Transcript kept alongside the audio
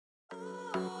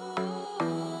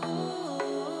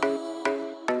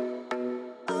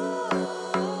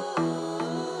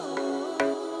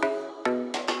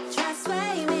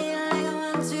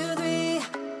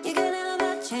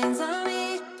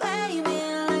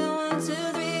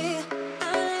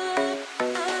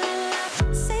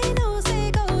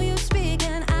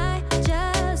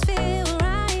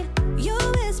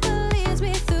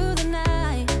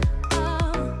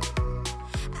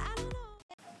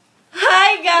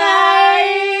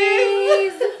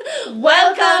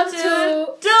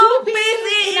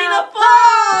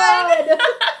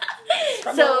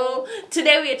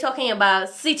talking about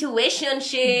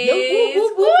situationships. Woo, woo,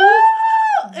 woo, Woo! woo.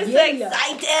 I'm so Yeah.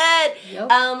 excited. Yep.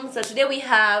 So today we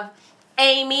have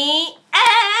Amy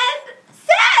and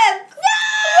Seth.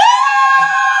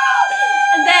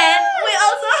 And then we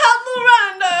also have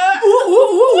Miranda.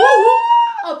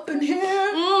 Up in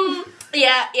here.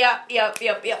 Yeah.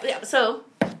 So,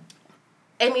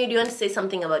 Amy, do you want to say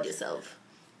something about yourself?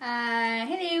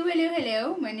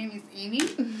 Hello. My name is Amy.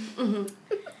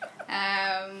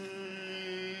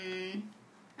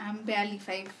 I'm barely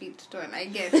 5 feet tall, I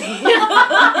guess. Wow.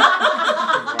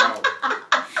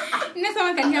 You know,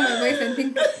 someone can hear my voice and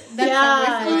think that's Yeah,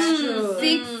 my voice. it's true.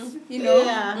 6, you know.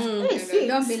 Yeah. Hey, No, 6.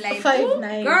 don't be like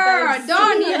 5'9". girl, 5'6".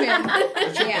 don't even.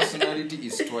 But your Yeah. personality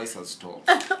is twice as tall.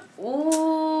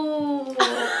 Ooh. Up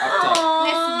top.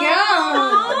 Let's go.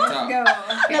 Up Go. top.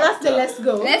 Now that's the let's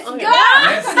go. Let's Okay. go.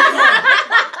 Let's go.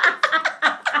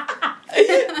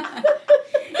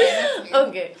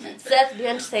 Okay. Seth, do you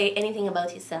want to say anything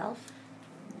about yourself?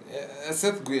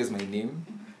 Seth Gui is my name.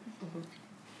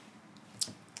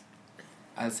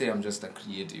 I'll say I'm just a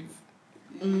creative.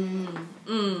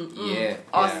 Yeah.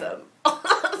 Awesome.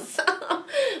 Awesome.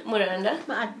 Miranda?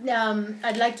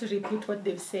 I'd like to repeat what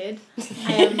they've said.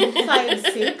 I am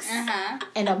 5'6",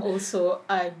 and I'm also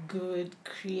a good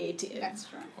creative. That's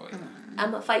true. Oh, yeah.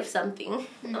 I'm a 5 something.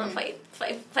 I'm a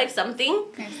five something.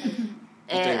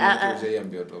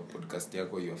 Utaambia watu wa podcast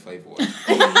yako you are 5'1".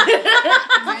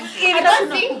 It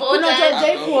was important.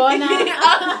 Unajua kuona.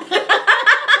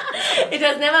 It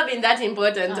has never been that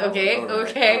important, okay? all right,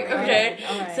 Okay. all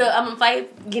right. So I'm 5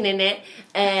 Guinea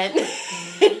and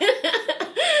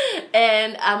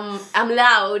and I'm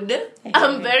loud.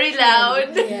 I'm very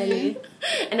loud. Really?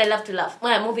 And I love to laugh.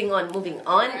 Well, moving on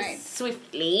Right.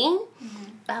 swiftly.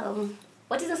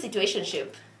 What is a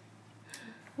situationship?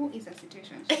 Who is a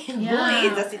situation? Yeah. Who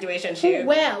is a situationship?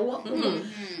 Where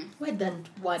did that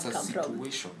word It's a come from?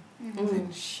 situation.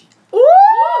 Then shit.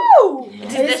 Ooh! It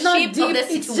is the It's not shape of deep, the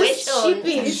it's just situation.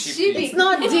 shipping. It's shipping. It's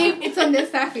not deep. It's on the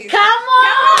surface. Come on!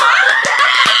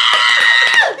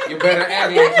 You better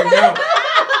act like you know.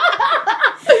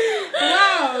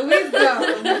 Wow, wisdom.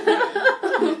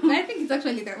 I think it's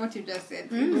actually what you just said.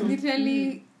 It's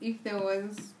literally, if there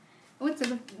was,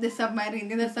 the submarine?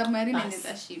 There's a submarine and there's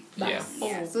a ship. Yeah.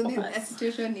 Yeah. So a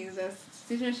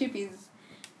situationship is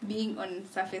being on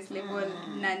surface level,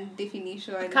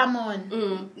 non-definition, Come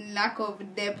on. lack of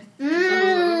depth in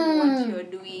terms of what you're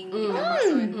doing in a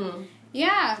person.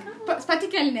 Yeah,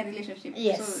 particularly in a relationship.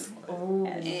 Yes. So,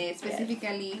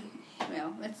 specifically,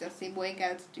 well, let's just say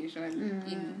boy-girl situation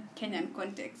in Kenyan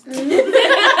context.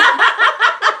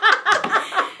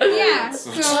 Yeah,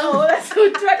 so Oh, that's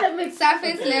good. Try to make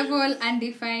surface level,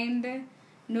 undefined,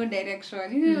 no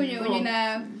direction. You know, when you're in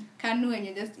a canoe and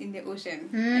you're just in the ocean.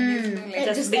 And there's no, like,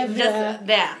 Just everywhere. just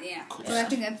there. yeah. So I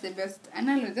think that's the best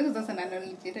analogy. This is just an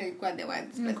analogy. I don't require the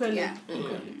words, but yeah.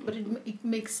 But it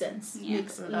makes sense. Yeah.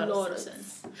 Makes a lot of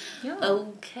sense. Yeah.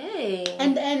 Okay.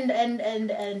 And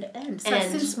so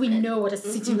And- since we know what a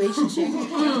situationship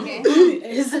Okay.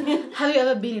 is, have you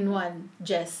ever been in one,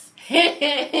 Jess?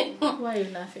 Why are you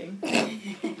laughing?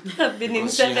 I've been in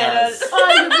Because she several has.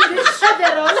 Oh, you've been in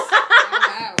several.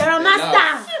 Wow. You're a master.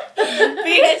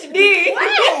 PhD.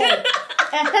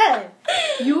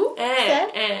 You?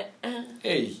 Seth?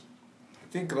 Hey, I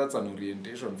think that's an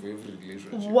orientation for every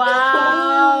relationship.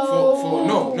 Wow. For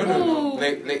no.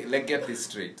 Like get this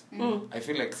straight. I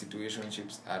feel like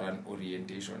situationships are an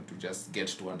orientation to just get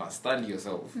to understand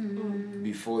yourself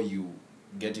before you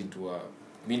get into a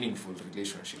meaningful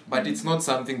relationship. But it's not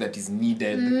something that is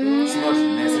needed. It's not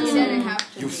It necessary. doesn't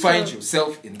have to You be. find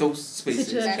yourself in those spaces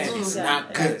Situations. and it's Yeah.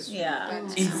 not good. Yeah.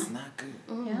 It's not good.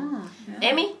 Yeah.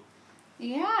 Amy?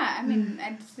 Yeah, I mean,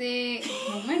 I'd say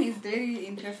mine is very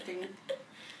interesting.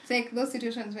 It's like those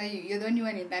situations where you're the only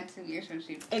one in that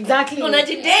relationship. Exactly.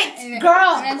 Unajidate.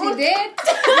 Girl. Unajidate.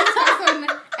 This person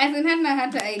hasn't had my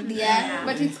heart idea,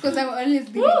 but it's because I'm always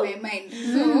living my mind.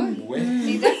 So When?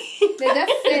 they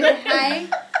just said hi,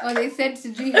 or they said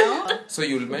sijui how. So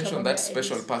you'll mention that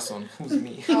special person who's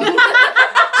me.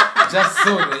 Just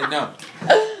so they know.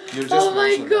 You'll just Oh my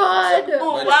mention that God. person.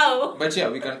 Oh, But- wow. But yeah,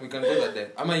 we can go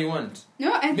there. Ama, you want?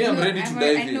 No, I Me, I'm know, ready to I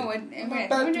dive know in.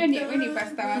 what. When you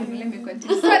pastor, let me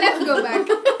continue. So let's go back.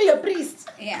 You're a priest.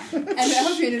 Yeah, and I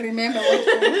hope you'll remember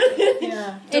what.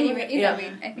 Yeah. Anyway, either Yeah.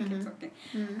 way, I think it's okay.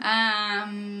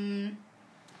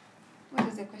 What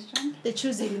is the question? The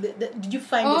choosing. Did you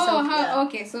find yourself? Oh, Yeah.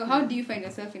 okay. So how do you find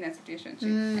yourself in a situation?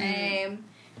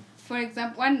 For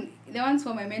example, the ones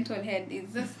for my mental head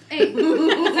is just, hey,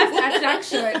 just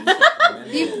attraction,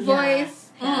 deep voice,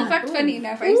 In fact, funny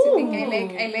enough, I used to think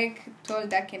I like tall,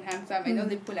 dark, and handsome, and all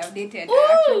the people I've dated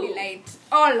are actually light.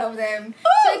 All of them.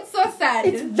 So it's so sad.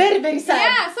 It's very, very sad.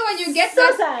 Yeah, so when you get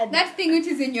So sad. that thing which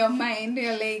is in your mind,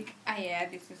 you're like, yeah,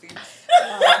 this is it.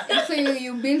 And so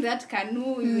you build that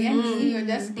canoe, you're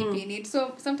just deep in it.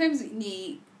 So sometimes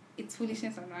it's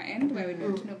foolishness on our end where we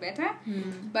don't know better.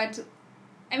 But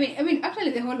I mean,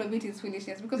 actually, the whole of it is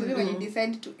foolishness because when you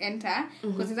decide to enter,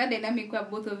 because it's a dynamic where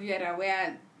both of you are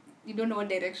aware, you don't know what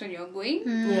direction you're going,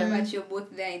 but you're both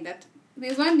there in that.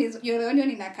 There's one is you're the only one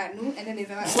in a canoe, and then there's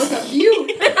another both of you,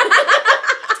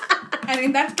 and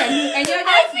in that canoe, and you're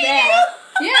just there.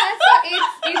 Yeah, so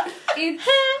it's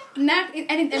not.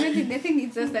 And everything. The thing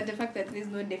is just that the fact that there's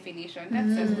no definition.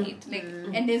 That's just it.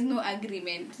 Like, and there's no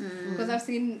agreement because I've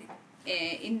seen.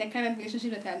 In the current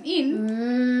relationship that I'm in,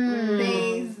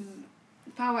 there's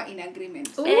power in agreement.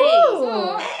 Ooh.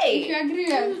 So if you agree,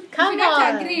 Come if you don't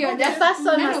on. agree, you're The just first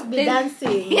one none must of be them-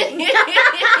 dancing.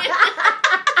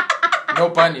 No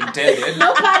pun intended.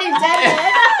 No pun intended.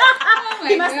 Oh my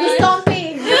He must be God.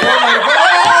 stomping.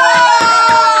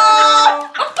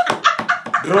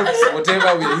 Drops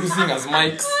whatever we're using as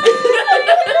mics.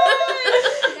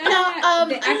 Now,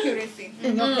 the accuracy.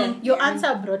 Okay. Your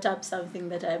answer brought up something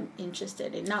that I'm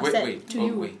interested in. Now, Wait, Seth, wait, to oh,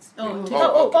 you. wait. Oh, wait. to-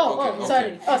 Okay.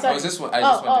 sorry. Oh, sorry. I just wanted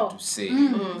to say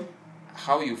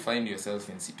how you find yourself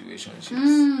in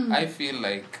situationships. I feel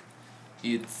like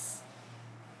it's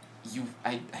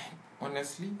I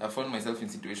honestly I found myself in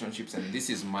situationships, and this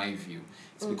is my view.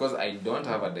 It's because I don't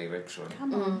have a direction.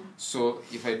 Come on. So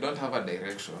if I don't have a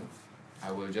direction,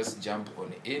 I will just jump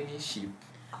on any ship.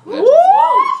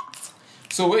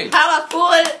 So wait.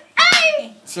 Powerful.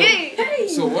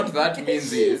 So what that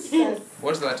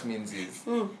means is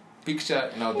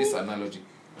picture now this analogy.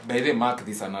 By the way, mark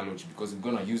this analogy because we're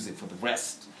gonna use it for the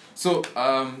rest. So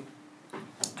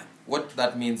what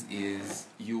that means is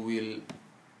you will,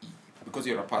 because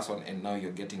you're a person and now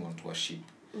you're getting onto a ship.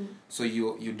 So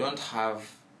you don't have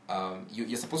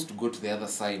you're supposed to go to the other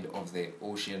side of the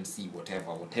ocean, sea,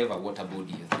 whatever water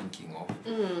body you're thinking of.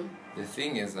 The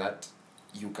thing is that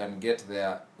you can get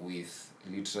there with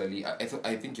literally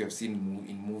I think you have seen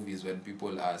in movies when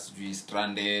people are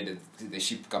stranded and the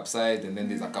ship capsized and then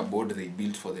there's like a boat they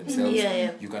built for themselves.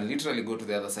 You can literally go to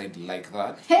the other side like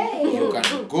that. You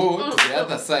can go to the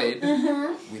other side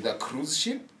with a cruise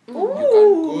ship. You can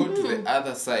go to the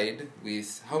other side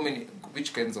with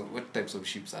what types of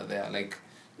ships are there? Like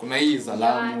kuna hii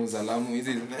Zalamu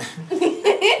hizi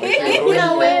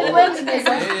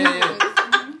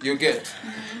you get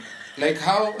like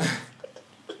how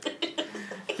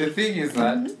the thing is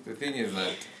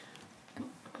that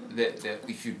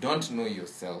if you don't know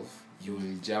yourself, you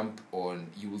will jump on,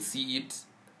 you will see it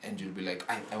and you'll be like,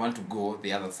 I want to go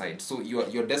the other side. So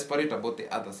you're desperate about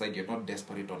the other side. You're not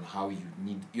desperate on how you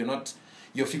need.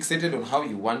 You're fixated on how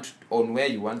you want, on where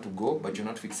you want to go, but you're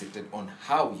not fixated on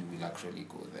how you will actually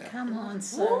go there. Come on,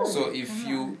 sir. So if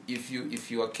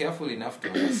you are careful enough to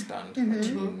understand that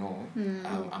you know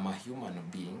I'm a human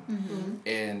being,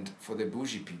 and for the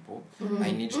bougie people,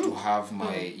 I need to have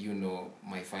my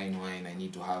my fine wine. I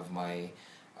need to have my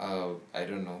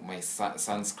my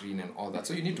sunscreen and all that.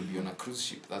 So you need to be on a cruise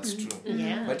ship. That's true.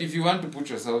 Yeah. But if you want to put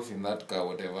yourself in that car,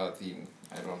 whatever thing,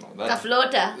 I don't know. A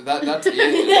floater. You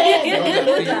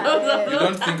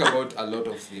don't think about a lot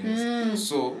of things.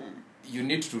 So you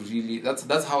need to really.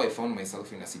 That's how I found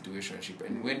myself in a situationship.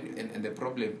 And and the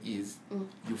problem is,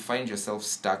 you find yourself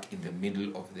stuck in the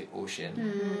middle of the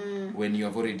ocean when you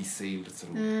have already sailed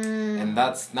through. And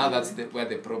that's where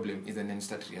the problem is. And then you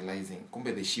start realizing,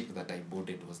 kumbe the ship that I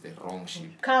boarded was the wrong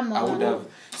ship. Come on. I would have.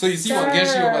 So you see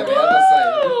Wangeshi over the other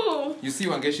side. You see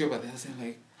Wangeshi over there saying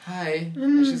like, hi.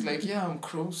 And she's like, yeah, I'm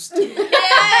crossed.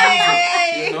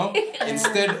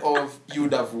 Instead of you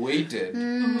would have waited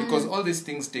because all these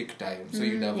things take time. So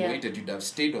you'd have waited, you'd have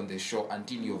stayed on the shore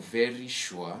until you're very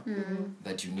sure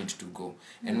that you need to go.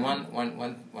 And one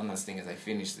last thing as I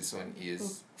finish this one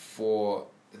is for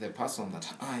the person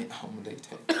that I am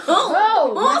dating.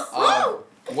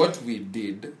 What we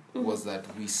did was that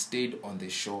we stayed on the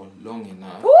shore long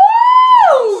enough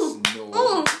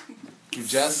to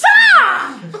just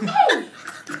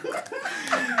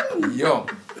yo,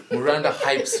 Miranda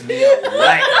hypes me up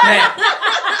like that.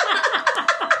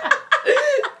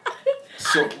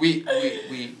 So we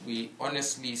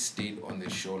honestly stayed on the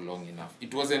shore long enough.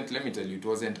 It wasn't, let me tell you, it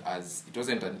wasn't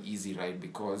an easy ride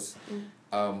because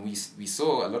we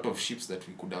saw a lot of ships that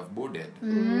we could have boarded. So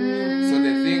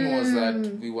the thing was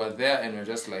that we were there and we're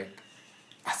just like,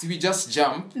 as we just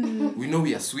jump, we know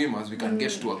we are swimmers, we can get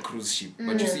to a cruise ship.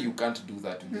 But you see, you can't do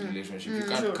that with the relationship. You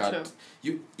can't cut.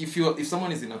 You if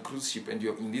someone is in a cruise ship and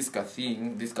you're in this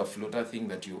floater thing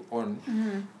that you're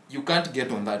on, you can't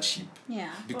get on that ship.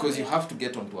 Yeah. Because you have to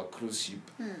get onto a cruise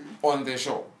ship on the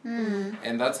shore.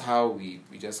 And that's how we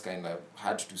just kind of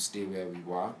had to stay where we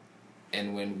were.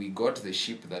 And when we got the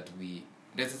ship that we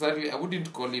necessarily, I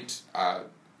wouldn't call it a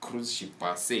cruise ship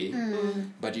per se,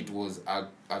 but it was a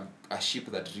ship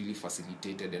that really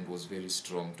facilitated and was very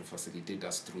strong to facilitate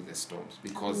us through the storms.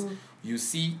 Because you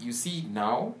see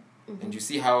now, and you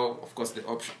see how, of course, the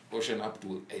ocean up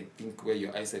to, I think, where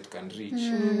your eyesight can reach,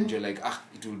 and you're like,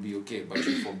 it will be okay. But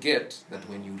you forget that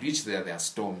when you reach there are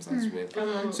storms as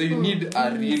well. So you need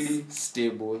a really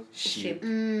stable ship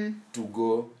to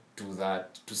go to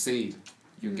that, to sail.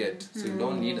 You get. So you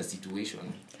don't need a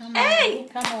situation. Come Hey!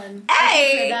 on.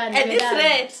 Hey! We're At this done.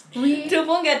 rate, We-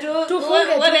 tufunge tu.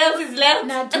 Tufunge What tu. else is left?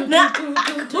 Na Kuna.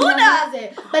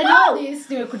 tunaze. But now this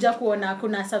nimekuja kuona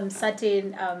kuna some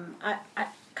certain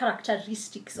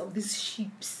characteristics of these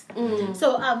ships.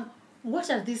 So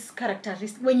what are these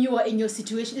characteristics when you are in your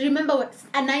situation? Remember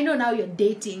and I know now you're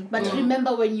dating, but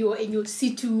remember when you were in your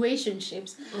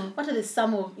situationships, what are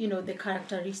some of the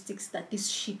characteristics that these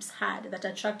ships had that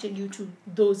attracted you to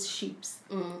those ships?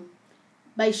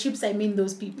 By ships I mean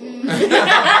those people.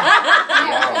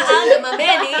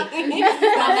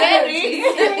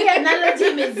 Analogy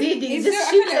imezidi. It's Just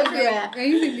so ships actually, everywhere. we're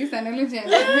using this analogy and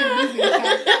we're using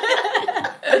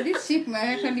that. This ship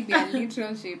might actually be a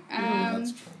literal ship.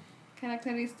 That's true.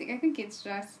 Characteristic, I think it's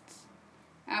just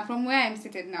from where I'm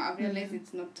seated now, I've realized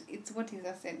it's what is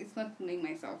said. It's not knowing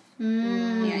myself.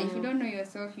 Yeah, if you don't know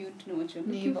yourself, you won't know what you're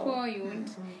looking for.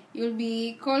 You'll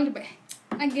be called by,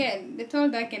 again, the tall,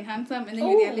 dark, and handsome, and then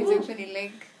you realize you're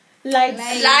actually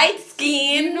Light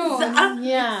skin.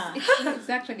 Yeah. It's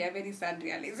actually a very sad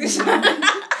realization.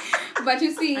 But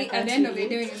you see, at the end of the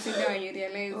day, when you sit down, you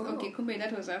realize, okay, kumbe,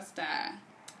 that was just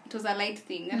it was a light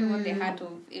thing. That was the heart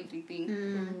of everything.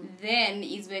 Then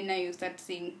is when now you start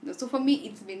seeing. So for me,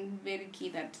 it's been very key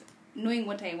that knowing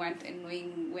what I want and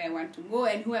knowing where I want to go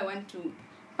and who I want to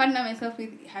partner myself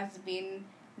with has been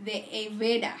the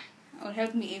evader, or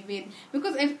help me evade.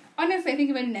 Because honestly, I think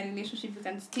even in a relationship, you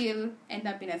can still end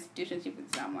up in a situationship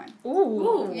with someone.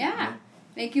 Ooh. Yeah.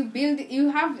 Like you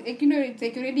have, like, it's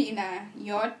like you're already in a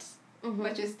yacht,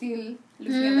 but you're still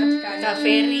looking at that car. A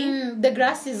ferry. The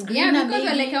grass is greener. Yeah, because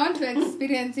maybe. like I want to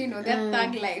experience, that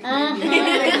thug life.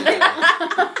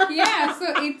 Yeah, so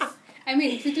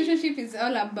situationship is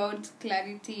all about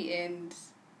clarity and,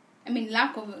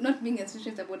 lack of, not being a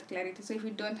situation is about clarity. So if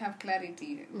you don't have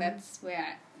clarity, that's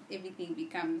where everything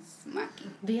becomes murky.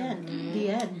 The end. The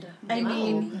end.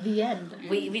 The end.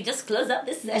 We just close up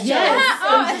this session.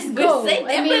 Yes. We Go. said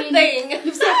everything.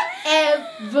 You've said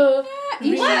everything.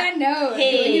 You should know.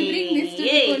 Hey. When you bring this to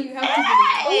people, you have to be.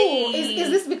 Oh, is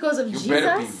this because of You Jesus?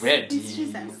 better be ready. It's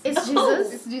Jesus. It's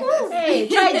Jesus. It's Jesus. Hey,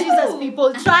 try Jesus,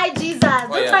 people. Try Jesus. Don't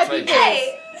try try people.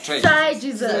 Hey. Try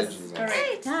Jesus.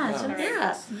 Correct.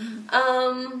 Yeah.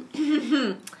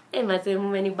 Hey, mase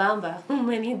umenibamba,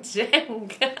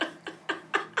 umenijenga.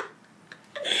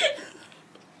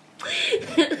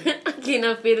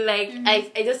 I feel like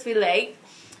I just feel like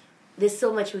there's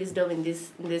so much wisdom in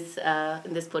this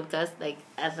podcast. Like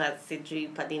as a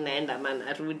Sidri Padina and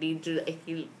Amanarudi, I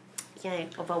feel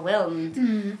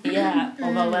overwhelmed. Yeah,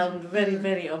 overwhelmed, very,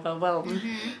 very overwhelmed.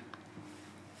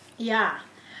 Yeah.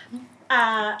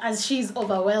 As she's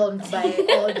overwhelmed by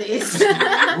all this.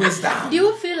 Wisdom. Do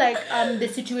you feel like the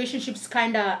situationships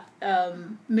kind of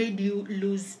made you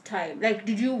lose time? Like,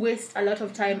 did you waste a lot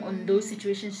of time on those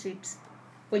situationships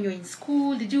when you're in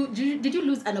school? Did you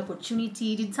lose an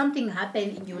opportunity? Did something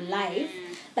happen in your life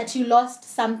that you lost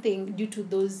something due to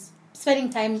those spending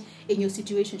time in your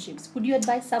situationships? Would you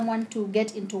advise someone to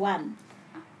get into one?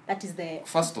 That is the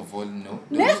First of all, no.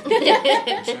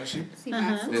 Relationship.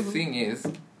 Uh-huh. The thing is,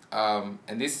 and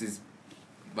this is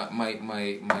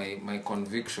my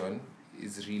conviction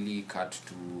is really cut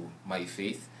to my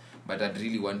faith, but I'd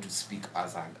really want to speak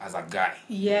as a guy.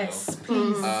 yes,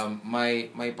 please.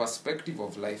 My perspective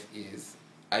of life is,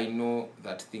 I know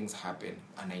that things happen,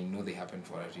 and I know they happen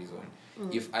for a reason.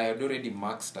 If I had already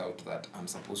maxed out that I'm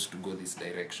supposed to go this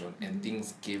direction, and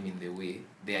things came in the way,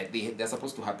 they're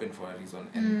supposed to happen for a reason,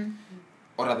 and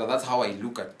or rather, that's how I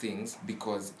look at things.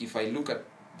 Because if I look at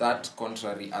that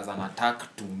contrary as an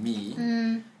attack to me,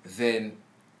 then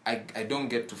I don't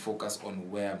get to focus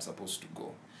on where I'm supposed to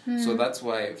go. So that's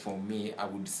why for me I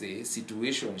would say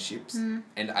situationships,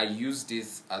 and I use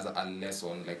this as a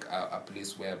lesson, like a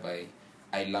place whereby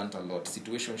I learned a lot.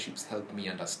 Situationships help me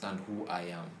understand who I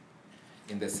am,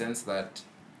 in the sense that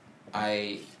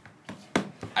I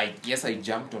guess I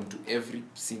jumped onto every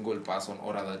single person,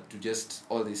 or rather to just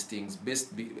all these things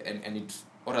and it,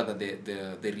 or rather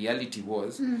the reality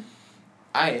was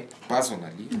I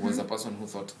personally was a person who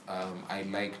thought I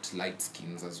liked light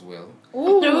skins as well.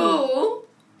 Ooh.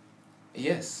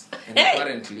 Yes, and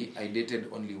apparently I dated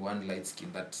only one light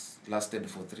skin that lasted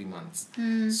for 3 months.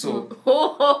 So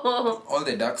all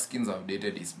the dark skins I've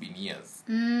dated is been years.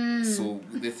 So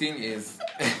the thing is,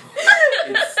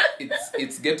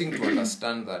 it's getting to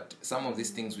understand that some of these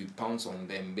things we pounce on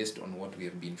them based on what we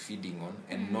have been feeding on,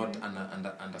 and not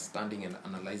understanding and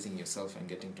analyzing yourself and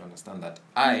getting to understand that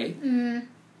I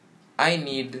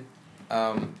need.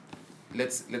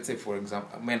 Let's say, for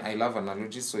example, I love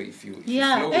analogies, so if you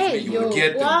flow with me, you will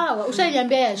get them. Wow,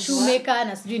 ushaniambia ya shoemaker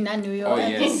na sijui nani huyo. Oh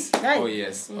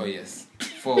yes.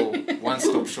 For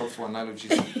one-stop shop for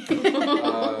analogies.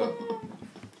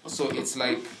 So it's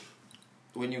like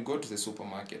when you go to the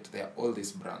supermarket, there are all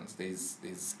these brands. There's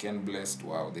Ken Blessed,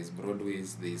 wow, there's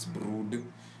Broadway's, there's Brood,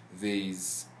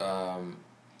 there's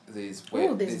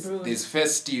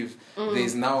Festive,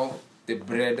 there's now the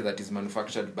bread that is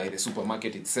manufactured by the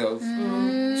supermarket itself.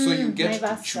 So you get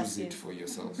to choose it for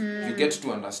yourself. You get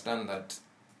to understand that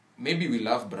maybe we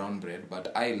love brown bread,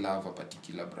 but I love a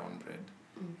particular brown bread.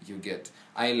 You get,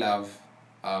 I love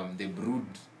the Brood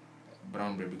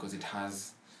brown bread because it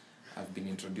has, I've been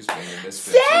introduced by my best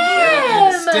friend. So you better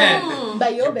understand. By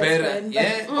your best friend.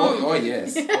 Yeah. Oh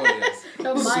yes.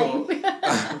 Not mine.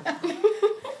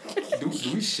 Do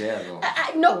we share though?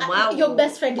 No, wow. Your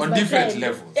best friend is on my different friend.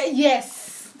 levels.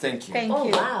 Yes. Thank you. Thank Oh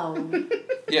you. wow.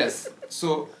 Yes.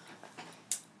 So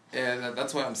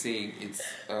that's why I'm saying it's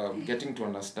getting to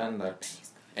understand that,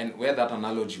 and where that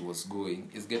analogy was going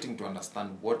is getting to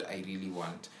understand what I really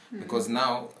want. Because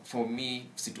now, for me,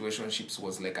 situationships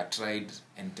was like a tried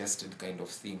and tested kind of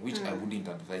thing, which I wouldn't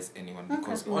advise anyone.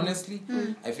 Because honestly,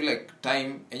 I feel like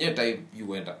time, and your time, you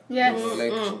went up. Yes.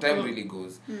 Like, time really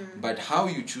goes. But how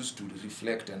you choose to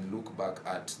reflect and look back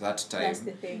at that time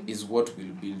is what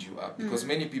will build you up. Because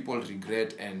many people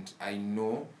regret, and I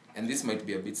know, and this might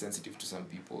be a bit sensitive to some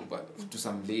people, but to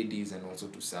some ladies and also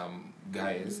to some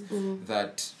guys,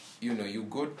 that, you know, you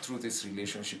go through these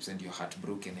relationships and you're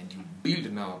heartbroken, and you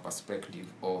build now a perspective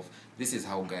of this is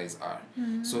how guys are.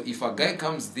 So if a guy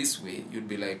comes this way, you'd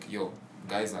be like, yo,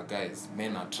 guys are guys,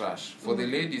 men are trash. For the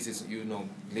ladies, it's, you know,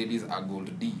 ladies are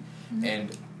gold D.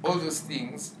 And all those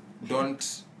things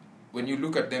don't, when you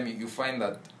look at them, you find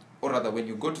that, or rather, when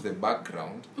you go to the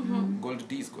background, gold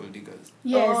D is gold diggers.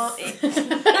 Yes. So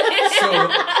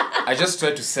I just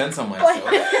try to censor myself.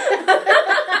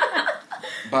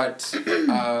 But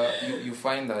you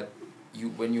find that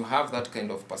when you have that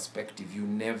kind of perspective, you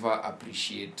never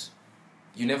appreciate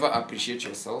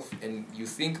yourself, and you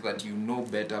think that you know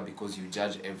better because you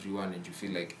judge everyone, and you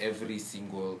feel like every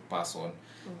single person,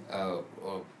 or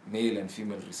male and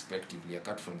female respectively, are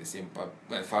cut from the same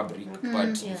fabric,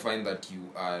 but you find that you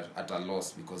are at a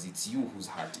loss because it's you who's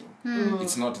hurting.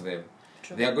 It's not them.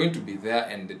 True. They are going to be there,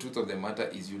 and the truth of the matter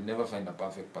is you'll never find a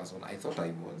perfect person. I thought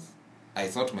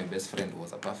my best friend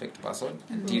was a perfect person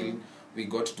until we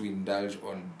got to indulge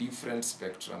on different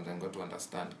spectrums and got to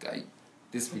understand, guy,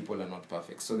 these people are not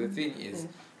perfect. So the thing is,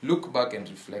 look back and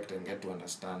reflect and get to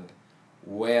understand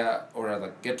where, or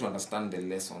rather get to understand the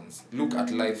lessons. Look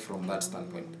at life from that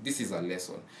standpoint. This is a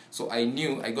lesson. So I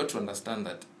got to understand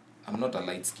that I'm not a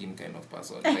light skin kind of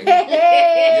person. Like, I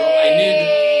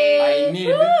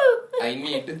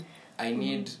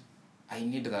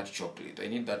need that chocolate. I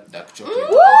need that dark chocolate.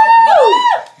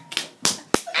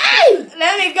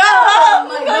 Let me go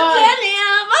home.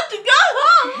 I'm about to go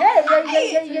home.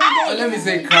 Well, let me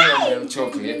say caramel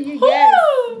chocolate.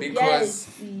 Yes.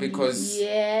 Because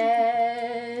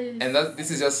yes. And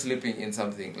this is just slipping in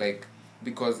something like,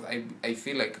 because I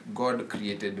feel like God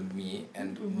created me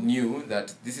and knew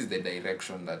that this is the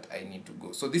direction that I need to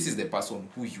go. So this is the person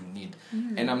who you need.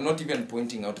 And I'm not even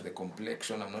pointing out the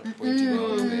complexion. I'm not pointing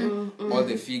out all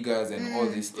the figures and all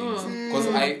these things. Because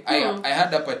I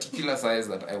had a particular size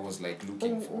that I was like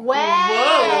looking for. Wow.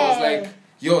 I was like,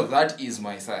 yo, that is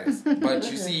my size.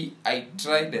 But you see, I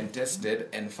tried and tested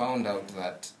and found out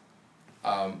that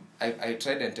I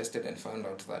tried and tested and found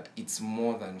out that it's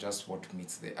more than just what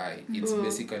meets the eye. It's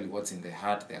basically what's in the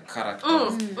heart, their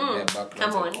characters, their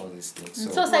backgrounds, and all these things.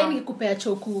 So sasa nikikupea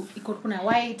choku iko kuna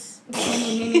white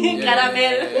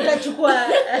caramel utachukua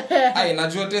ai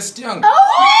najua test yangu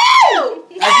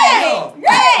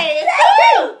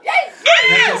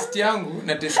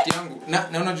na test yangu na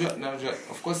unajua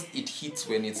of course it hits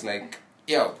when it's like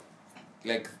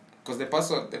because the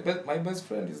person my best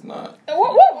friend is not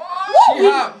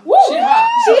she The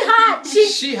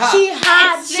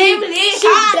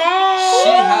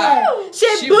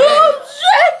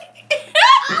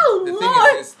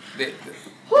thing is this,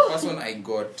 the person I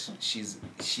got, she's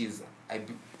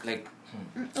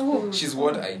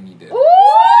what I needed. Now,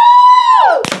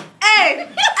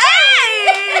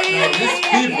 these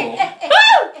people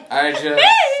are just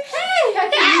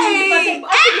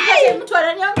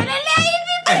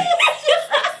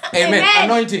Amen.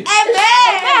 Anointing.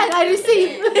 I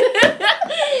receive.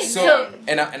 So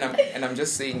and I'm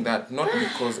just saying that not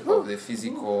because of the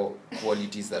physical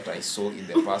qualities that I saw in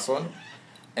the person.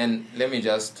 And let me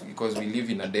just, because we live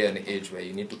in a day and age where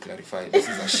you need to clarify this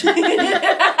is a shit.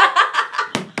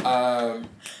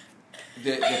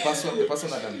 The person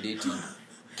that I'm dating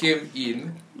came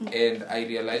in, and I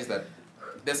realized that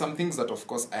there's some things that of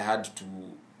course I had to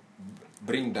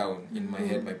bring down in my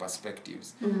head, my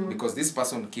perspectives, because this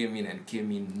person came in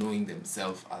knowing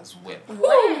themselves as well.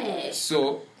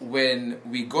 So when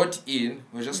we got in,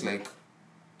 we're just like,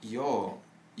 yo,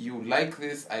 you like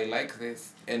this, I like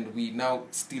this, and we now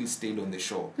still stayed on the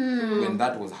show when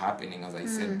that was happening, as I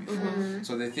said before.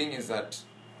 So the thing is that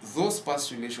those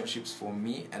past relationships for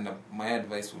me, and my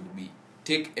advice would be,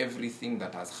 take everything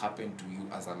that has happened to you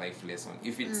as a life lesson.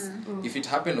 If it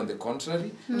happened on the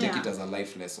contrary, take it as a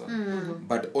life lesson.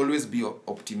 But always be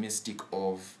optimistic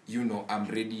of, I'm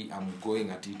ready, I'm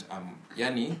going at it, I'm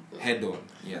head on.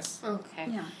 Yes. Okay.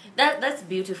 Yeah. That's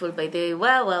beautiful, by the way.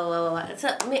 Wow.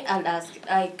 So I'll ask,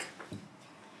 like,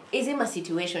 is it my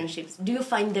situationships? Do you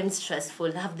find them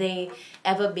stressful? Have they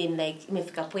ever been like,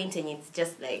 imefika point and it's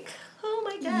just like, oh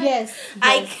my God. Yes.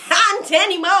 I can't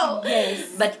anymore.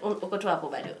 Yes. But uko tu hapo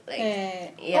bado. Like,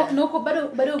 yeah. Oh, no,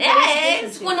 bado.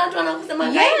 Yes, kuna watu wanakusema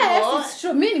hivyo. Yes, it's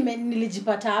true. Mimi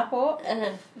nilijipata hapo.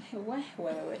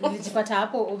 Nilijipata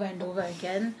hapo over and over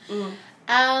again.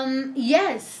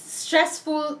 Yes,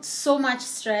 stressful, so much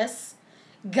stress.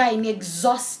 Guy,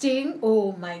 exhausting.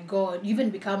 Oh my God, you even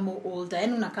become more older.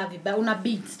 And unakaa vibaya, una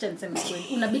beat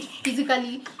una beat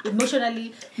physically,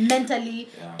 emotionally, mentally,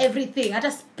 everything.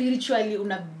 Hata spiritually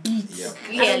una beat.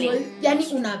 Clearly.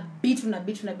 Yani una beat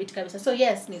kabisa. So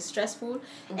yes, it's stressful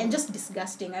and just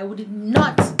disgusting. I wouldn't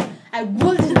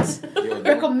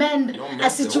recommend a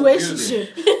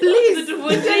situationship. Please, if you're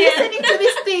listening to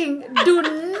this thing, do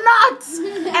not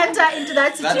enter into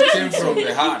that situation. That came from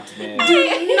the heart, man.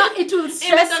 Do not. It will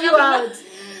stress you out.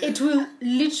 It will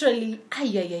literally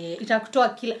itakutoa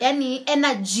kila yani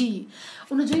energy.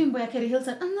 Unajua wimbo ya Kerry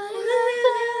Hilson,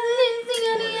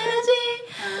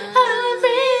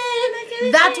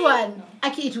 that one,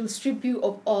 it will strip you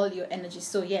of all your energy.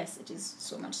 So yes, it is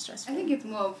so much stressful. I think it's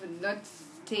more of not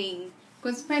staying,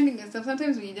 because finding yourself,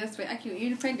 sometimes when you just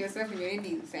you find yourself and you're already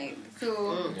inside.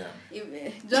 So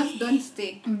just don't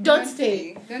stay. Don't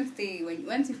stay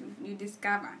once you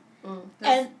discover.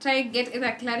 And try to get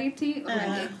either clarity or an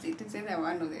exit. It's either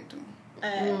one or the two.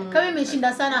 Kama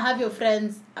imeshinda sana, have your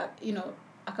friends,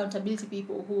 accountability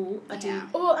people who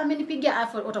amenipigia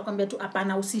effort, utakwambia tu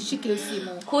hapana, usishike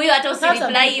simu. Huyo hata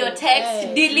usireply your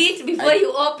text, delete before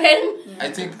you open. I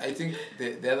think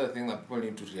the other thing that people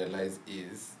need to realize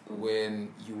is when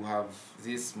you have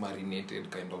this marinated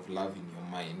kind of love in your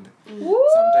mind,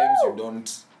 sometimes you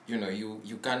don't,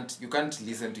 you can't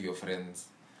listen to your friends.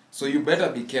 So you better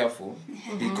be careful,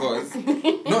 because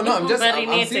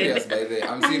I'm serious, by the way.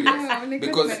 I'm serious,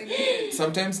 because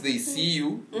sometimes they see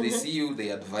you,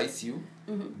 they advise you,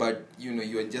 but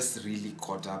you are just really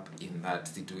caught up in that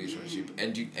situationship,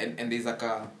 and there's like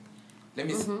let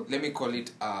me call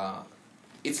it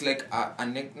it's like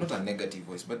not a negative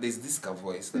voice, but there's this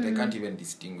voice that I can't even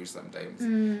distinguish sometimes,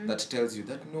 that tells you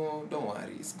that no, don't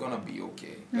worry, it's gonna be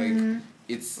okay. Like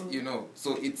it's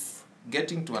so it's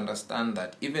getting to understand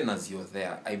that even as you're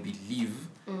there, I believe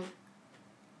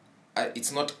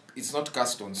it's not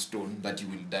cast on stone that you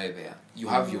will die there. You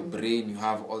have your brain, you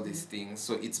have all these things,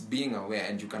 so it's being aware,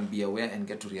 and you can be aware and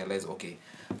get to realize, okay,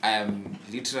 I am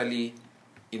literally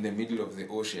in the middle of the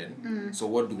ocean, so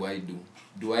what do?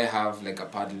 Do I have like a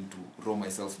paddle to row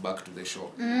myself back to the shore?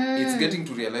 It's getting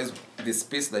to realize the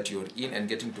space that you're in and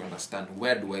getting to understand,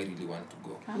 where do I really want to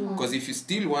go? Because if you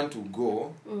still want to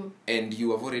go and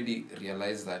you have already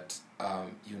realized that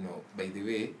by the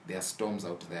way, there are storms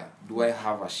out there, do I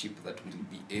have a ship that will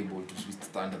be able to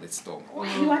withstand the storm?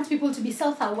 You want people to be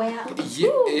self-aware. It's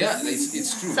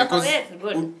true. Because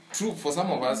true, for some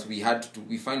of us, we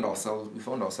found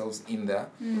ourselves in there,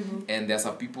 and there are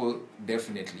some people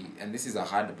definitely, and this is a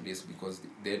hard place, because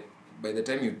by the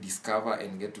time you discover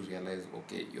and get to realize,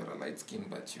 okay, you're a light skin,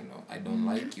 but I don't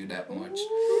like you that much.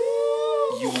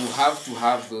 You have to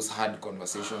have those hard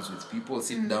conversations with people,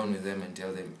 sit down with them and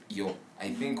tell them, yo, I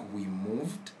think we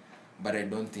moved but I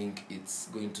don't think it's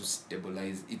going to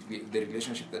stabilize it. The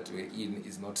relationship that we're in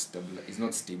is not stable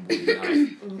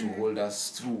enough to hold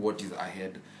us through what is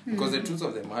ahead. Because the truth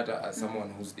of the matter, as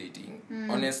someone who's dating,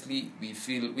 honestly,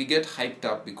 we get hyped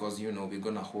up because, you know, we're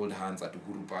gonna hold hands at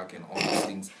Uhuru Park and all those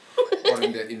things, or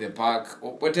in the park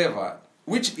or whatever,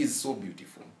 which is so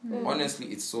beautiful. Honestly,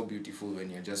 it's so beautiful when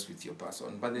you're just with your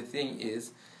person. But the thing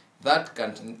is, that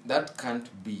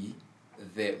can't be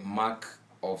the mark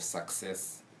of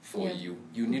success for you.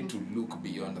 You need to look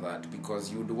beyond that,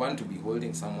 because you'd want to be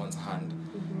holding someone's hand,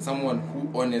 someone who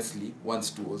honestly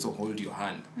wants to also hold your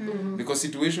hand. Because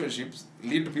situationships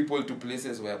lead people to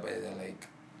places whereby they're like,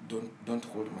 don't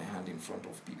hold my hand in front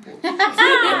of people.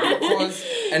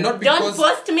 and not because don't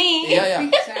post me.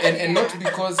 and not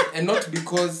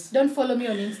because Don't follow me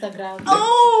on Instagram.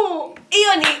 Oh,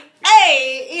 hiyo ni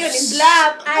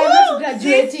blab. I'm not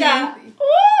graduating. Sister.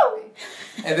 Woo!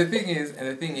 And the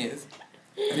thing is,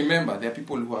 remember, there are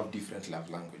people who have different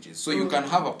love languages. So you can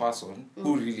have a person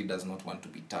who really does not want to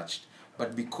be touched,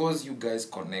 but because you guys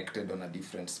connected on a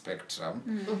different spectrum,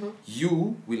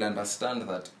 you will understand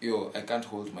that, I can't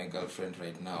hold my girlfriend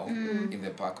right now in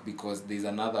the park because there's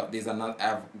another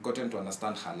I've gotten to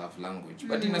understand her love language.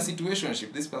 But in a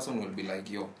situationship, this person will be like,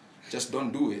 just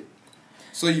don't do it.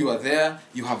 So you are there,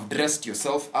 you have dressed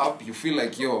yourself up, you feel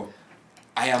like,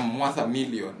 I am worth $1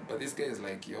 million. But this guy is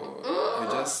like, I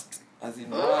just, as in,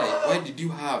 why did you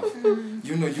have?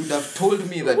 You'd have told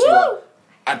me that you are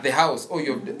at the house, or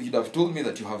you'd have told me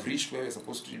that you have reached where you're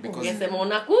supposed to be. Because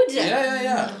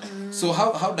So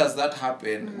how does that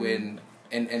happen when,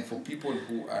 and for people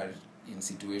who are in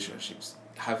situationships,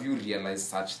 have you realized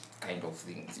such kind of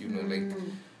things? Like,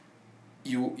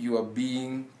 you are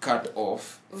being cut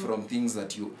off from things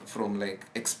that from like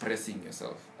expressing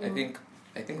yourself.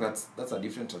 I think that's a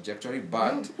different trajectory,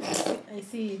 but I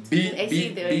see it.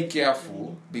 Be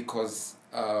careful, because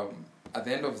at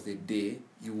the end of the day,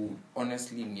 you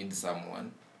honestly need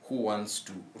someone who wants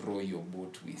to row your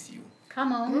boat with you.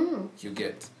 Come on. You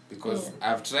get, because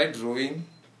I've tried rowing.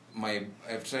 I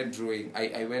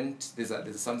went.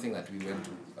 There's something that we went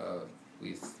to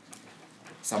with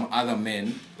some other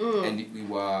men, and we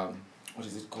were, what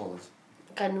is it called?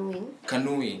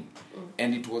 Canoeing.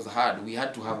 And it was hard. We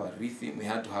had to have a rhythm, we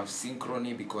had to have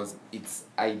synchrony, because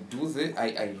I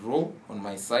row on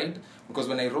my side, because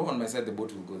when I row on my side, the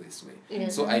boat will go this way.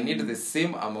 So I need the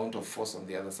same amount of force on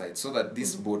the other side, so that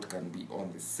this boat can be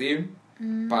on the same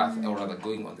path, or rather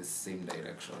going on the same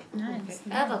direction. Nice.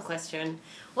 I have a question.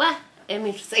 Well,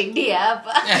 tusaidie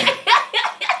hapa.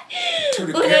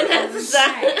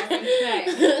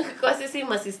 Kwa sisi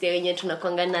masiste wenye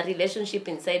tunakuanga na relationship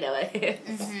inside our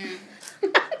heads.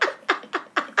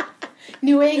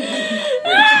 Ni wengi.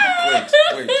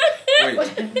 Wait.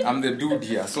 I'm the dude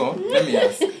here. So, let me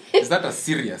ask. Is that a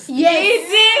serious thing? Yes.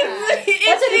 It is.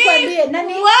 Wacha nikwambie,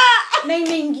 nani? Na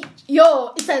inaingi.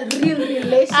 It's a real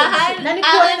relationship. Nani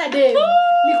kuone na dem.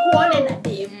 Ni kuone na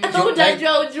dem.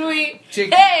 Utajua ujui.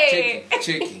 Checky.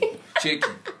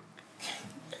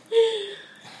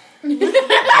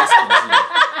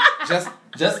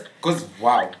 Just because,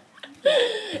 wow.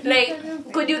 Like,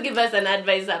 could you give us an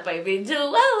advice up?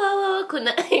 Wow.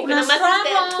 Kuna I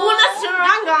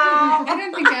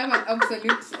don't think I have an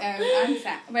absolute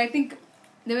answer, but I think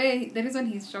the reason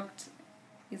he's shocked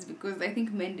is because I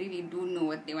think men really do know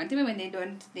what they want. Even when they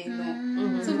don't, they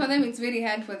know. So for them, it's very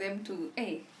hard for them to,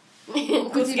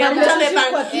 because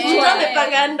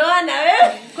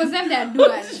them they are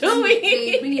doers.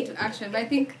 They bring it to action. But I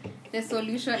think the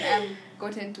solution I've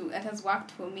gotten to that has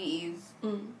worked for me is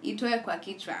itoe kwa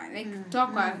kichwa, like toa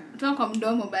kwa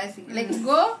mdomo basi, like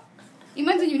go.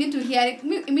 Imagine you need to hear it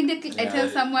immediately. I tell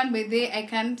someone, by the I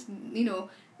can't,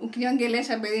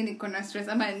 ukiniongelesha by the niko na stress,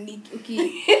 ama when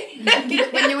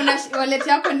wallet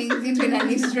yako ni nzito na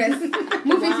ni stress,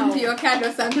 move it into your card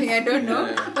or something, I don't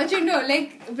know, but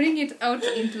like bring it out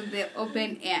into the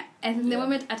open air. And in the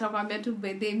moment atakwambia tu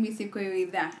by the mimi siko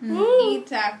witha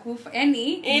itakufa,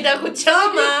 yani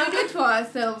itakuchoma. We do it for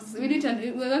ourselves. We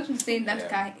want to stay in that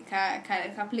ka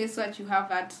place where you have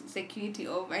that security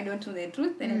of, I don't know the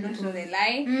truth and I don't know the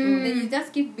lie. Then you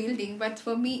just keep building. But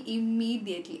for me,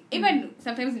 immediately, even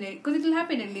sometimes, because it will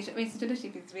happen in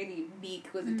relationship is very big,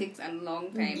 because it takes a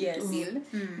long time to build.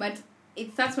 But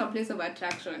it starts from a place of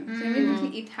attraction. So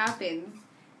immediately it happens,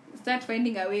 start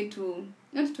finding a way to,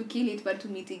 not to kill it, but to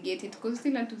mitigate it, because you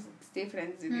still want to stay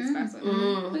friends with this person.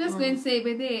 So just go and say,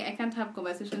 but I can't have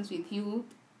conversations with you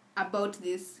about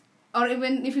this or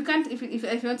even if you can't, if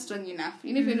you're not strong enough,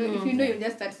 if you know you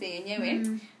just start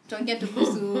saying don't get to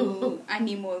pursue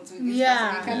animals with this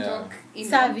person. You can talk in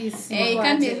service. It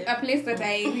can be a place that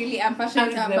I really am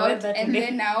passionate about, and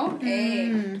then now,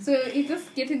 so it's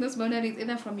just getting those boundaries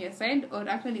either from your side or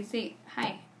actually say,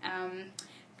 hi,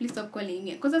 please stop calling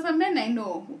me. Because as a man I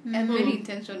know, I'm very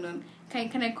intentional.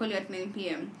 Can I call you at 9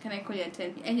 p.m? Can I call you at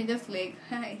 10 p.m? And you're just like,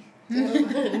 hi.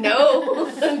 No,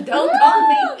 don't call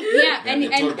me. Yeah, and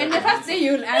the first day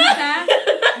you'll answer,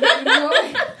 you know.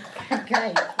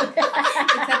 Okay.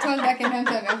 It's a tall dark and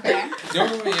handsome affair.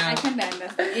 I can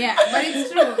understand. Yeah, but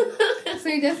it's true. So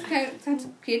you just kind of start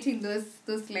creating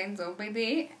those lines of, by the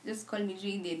way, just call me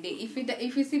during the day.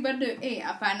 If you see, but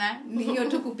apana, niyo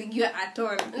tu kupigiwa at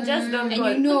all. Just don't and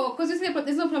call. You know, because you say, but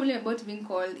there's no problem about being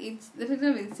called. It's the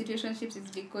problem with situationships is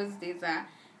because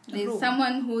there's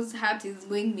someone whose heart is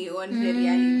going beyond the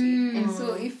reality, and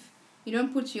so if you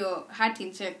don't put your heart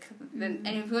in check, then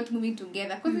and if you're not moving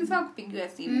together, because it's how kupigiwa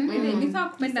simu, it's how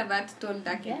kupenda that tall,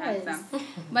 dark and handsome.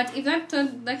 But if that tall,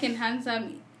 dark and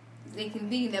handsome, they can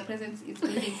be in their presence is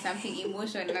building something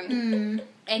emotional,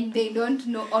 and they don't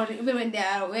know, or even when they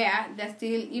are aware, they're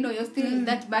still, you're still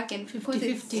that back and forth.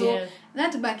 50-50, so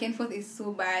that back and forth is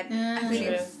so bad. I think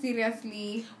it's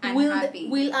seriously unhappy.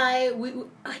 Will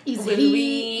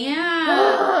we?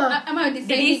 Yeah. Am I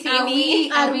deciding? Are we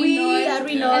not?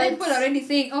 We not? And then people already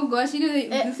saying, oh gosh,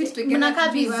 this is together. Mnaka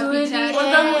vizuri.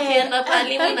 Mkienda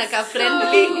pali mnaka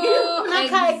friendly.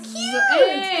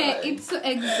 It's so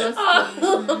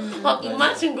exhausting.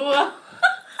 Machungua.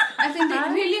 I think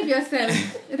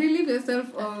relieve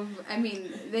yourself of,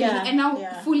 and now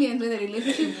fully enjoy the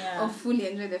relationship or fully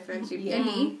enjoy the friendship.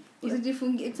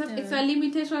 It's a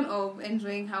limitation of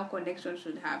enjoying how connection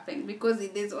should happen, because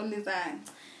there's always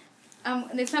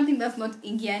there's something that's not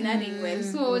ingianaring well.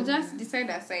 So just decide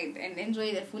aside and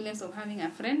enjoy the fullness of having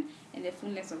a friend and the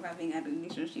fullness of having a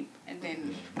relationship, and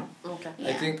then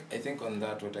I think on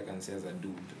that, what I can say as a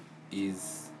dude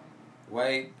is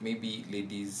why maybe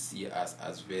ladies see us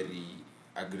as very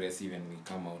aggressive when we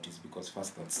come out is because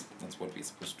first that's what we're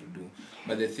supposed to do.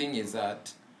 But the thing is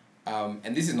that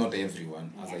and this is not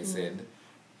everyone, as I said,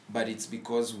 but it's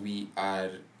because we are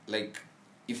like,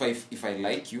 if I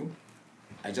like you,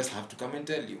 I just have to come and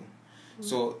tell you.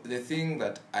 So the thing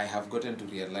that I have gotten to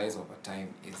realize over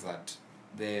time is that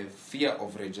the fear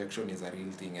of rejection is a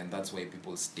real thing, and that's why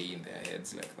people stay in their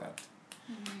heads like that.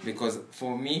 Because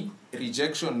for me,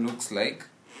 rejection looks like,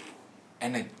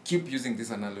 and I keep using this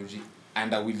analogy,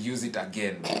 and I will use it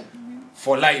again,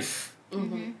 for life.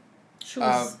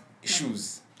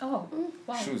 Shoes. Oh,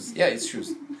 wow. Shoes. Yeah, it's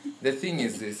shoes. The thing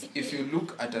is this, if you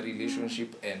look at a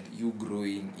relationship and you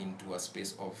growing into a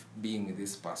space of being with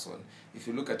this person, if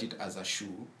you look at it as a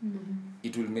shoe,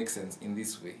 it will make sense in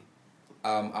this way.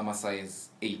 I'm a size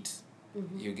 8,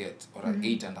 you get, or an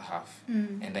 8.5,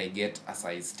 and I get a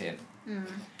size 10.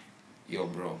 Yo,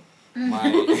 bro,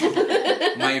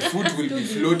 my foot will be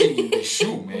floating in the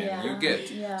shoe, man. You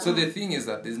get. So the thing is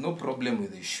that there's no problem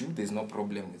with the shoe, there's no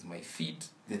problem with my feet.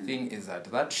 The thing is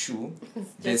that shoe,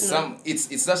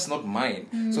 it's just not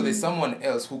mine. So there's someone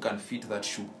else who can fit that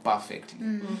shoe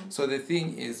perfectly. So the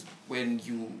thing is, when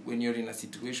you're in a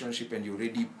situationship and you're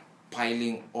already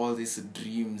piling all these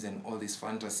dreams and all these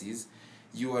fantasies,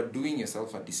 you are doing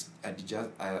yourself a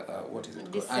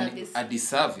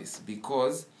disservice,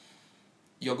 because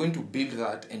you're going to build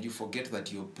that and you forget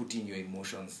that you're putting your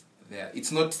emotions there.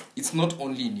 It's not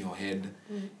only in your head.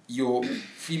 Your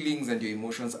feelings and your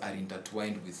emotions are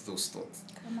intertwined with those thoughts.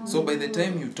 So by the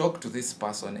time you talk to this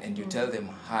person and you tell them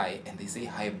hi and they say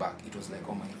hi back, it was like,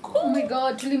 oh my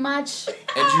god, really much.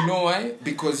 And you know why?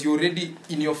 Because you already,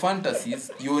 in your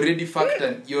fantasies, you already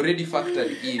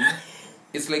factored in.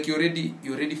 It's like you already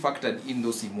factored in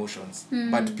those emotions,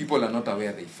 but people are not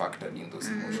aware they factored in those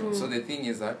emotions. So the thing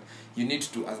is that you need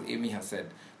to, as Amy has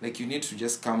said, like, you need to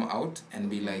just come out and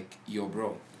be like, yo,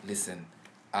 bro, listen.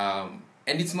 And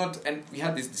it's not, and we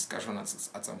had this discussion at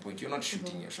some point. You're not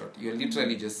shooting your shot. You're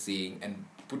literally just saying and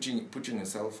putting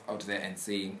yourself out there and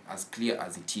saying as clear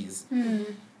as it is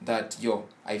that, yo,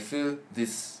 I feel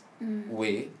this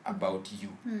way about you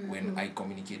when I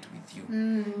communicate with you.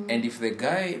 And if the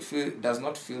guy does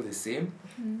not feel the same,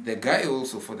 the guy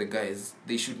also, for the guys,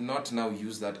 they should not now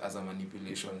use that as a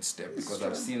manipulation step, because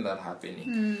I've seen that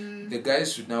happening. The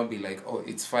guys should now be like, oh,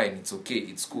 it's fine, it's okay,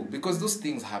 it's cool, because those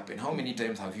things happen. How many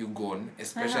times have you gone,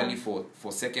 especially for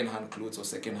second-hand clothes or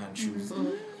second-hand shoes,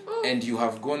 and you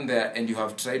have gone there and you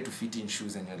have tried to fit in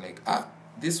shoes and you're like,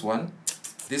 this one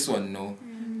no.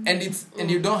 And it's and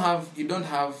you don't have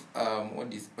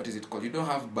what is it called? You don't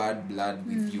have bad blood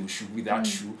with you with that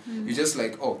shoe. You're just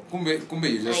like, oh, kumbe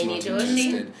you're just I not need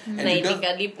interested. And you don't,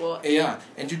 Naitika yeah,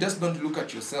 and you just don't look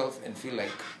at yourself and feel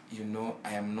like,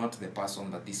 I am not the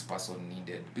person that this person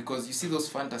needed. Because you see, those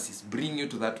fantasies bring you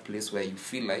to that place where you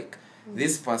feel like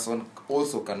this person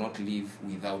also cannot live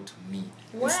without me.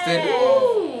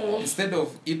 Instead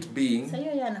of it being, so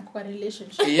you're in a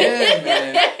relationship. yeah,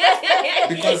 man.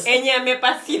 Because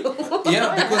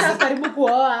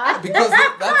because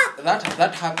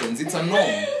that happens. It's a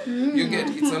norm. You get,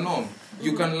 it's a norm.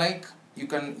 You can like you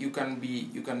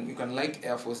can like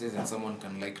Air Forces and someone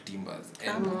can like Timbers,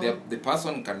 and the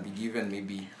person can be given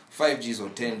maybe 5 Gs or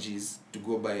 10 Gs to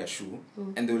go buy a shoe,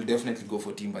 and they will definitely go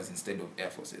for Timbers instead of Air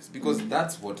Forces because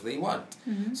that's what they want.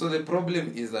 So the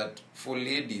problem is that for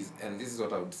ladies, and this is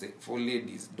what I would say, for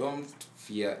ladies, don't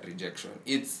fear rejection.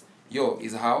 Is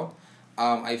how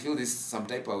I feel this some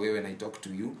type of way when I talk to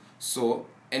you. So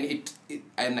and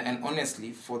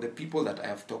honestly, for the people that I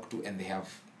have talked to and they have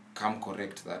come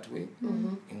correct that way,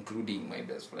 including my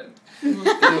best friend, because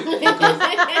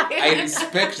I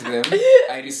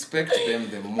respect them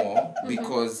the more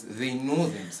because they know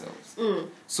themselves.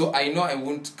 So I know I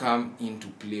won't come in to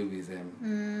play with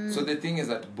them. So the thing is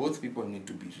that both people need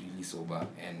to be really sober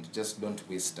and just don't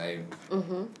waste time.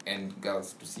 And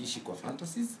girls, to see shikwa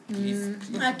fantasies, please.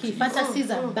 Okay, fantasies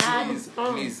are bad.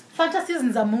 Please. Fantasies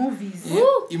in the movies. Yeah,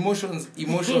 emotions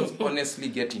honestly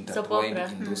get intertwined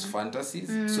in those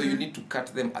fantasies. So you need to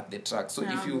cut them at the track. So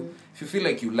if you feel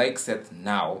like you like Seth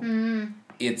now,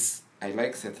 it's I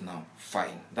like Seth now.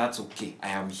 Fine, that's okay. I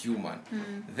am human.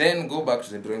 Then go back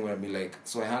to the drawing board and be like,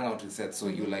 so I hang out with Seth. So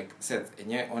you like Seth,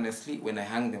 and yeah, honestly, when I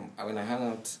hang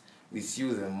out with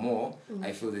you, the more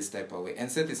I feel this type of way.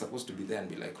 And Seth is supposed to be there and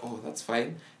be like, oh, that's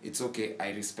fine. It's okay.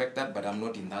 I respect that, but I'm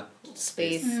not in that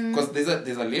space. Because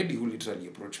there's a lady who literally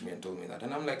approached me and told me that,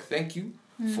 and I'm like, thank you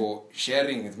for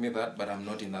sharing with me that, but I'm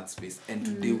not in that space. And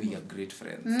today we are great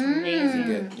friends.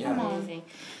 Amazing. Yeah. Amazing.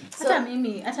 Ata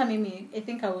mimi, I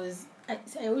think I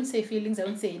won't say feelings, I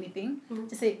won't say anything.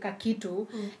 Just say kakitu,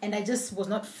 and I just was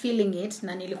not feeling it.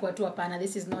 Na nilikuwa tu hapana,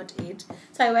 this is not it.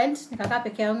 So I went, nikakaa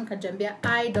peke yangu, nikajambia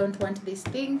I don't want this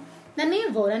thing. Na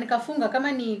nivo, na nikafunga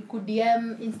kama ni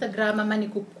ku-DM Instagram ama ni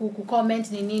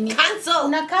ku-comment ni nini.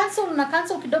 Una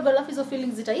cancel kidogo alafu hizo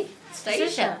feelings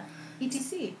zitaisha.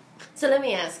 etc. So let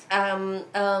me ask,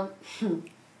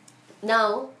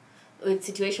 now with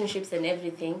situationships and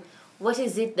everything, what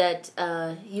is it that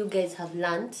you guys have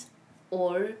learned,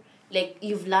 or like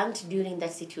you've learned during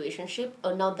that situationship,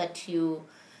 or now that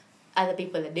other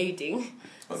people are dating?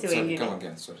 Sorry, come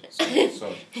again. Sorry.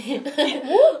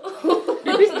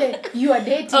 You are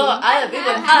dating. Oh, other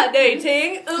people are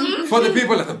dating. For the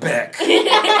people at the back.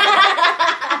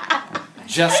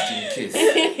 Just in case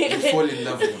you fall in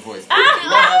love with the voice.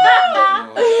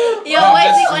 You're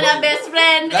waiting on a best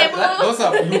friend. Those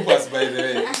are bloopers, by the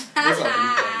way. Those are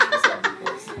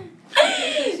bloopers.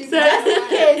 So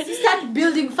you start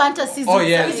building fantasies. Oh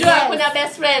yes. You are with a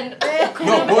best friend.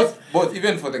 No, both.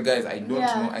 Even for the guys, I don't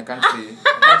know. I can't say.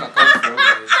 I can't account for all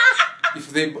guys. If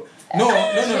they no.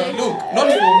 Look, not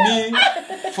for me.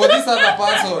 For this other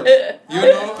person,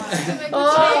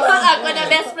 I'm gonna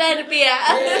best friend Pia.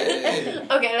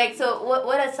 Okay, like so.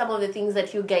 What are some of the things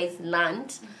that you guys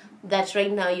learned that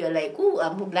right now you're like, ooh,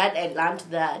 I'm glad I learned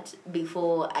that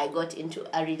before I got into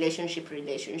a relationship?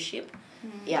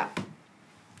 Yeah.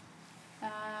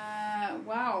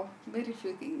 Wow, very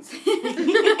few things.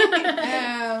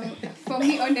 For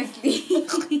me, honestly,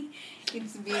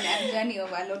 it's been a journey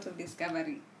of a lot of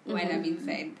discovery while I'm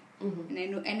inside. And I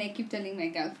know, and I keep telling my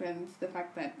girlfriends the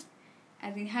fact that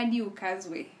as in had you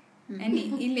kazwe, and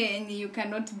you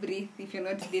cannot breathe if you're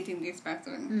not dating this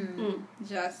person.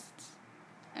 Just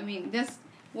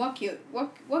walk your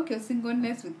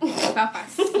singleness with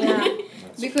purpose.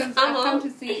 Because I've come to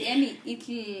see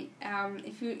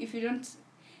if you don't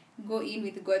go in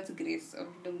with God's grace, or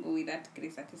don't go with that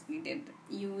grace that is needed,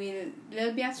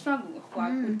 there'll be a struggle for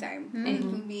a good time, and it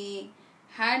will be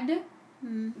hard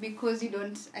because you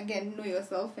don't know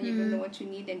yourself, and you don't know what you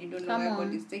need, and you don't know where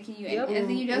God is taking you, and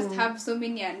then you just have so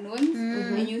many unknowns,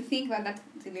 and you think that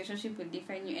relationship will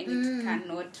define you, and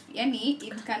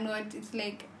it cannot. It's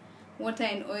like water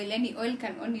and oil. Any oil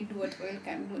can only do what oil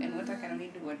can do, and water can only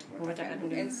do what water can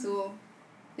do. And so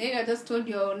then I just told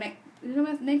you 90%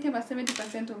 or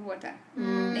 70% of water.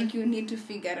 Like you need to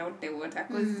figure out the water,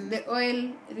 because the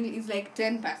oil really is like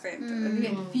 10%, or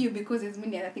even few, because there's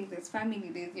many other things. There's family,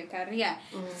 there's your career.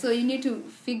 So you need to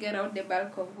figure out the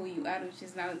bulk of who you are, which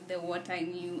is now the water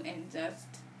in you, and just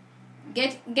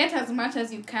get as much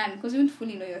as you can, because you won't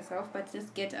fully know yourself, but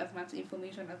just get as much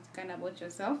information as you can about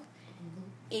yourself.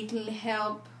 It'll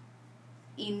help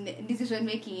in decision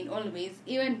making in all ways,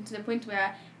 even to the point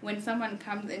where when someone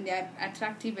comes and they're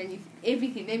attractive and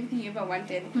everything you ever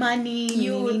wanted, money,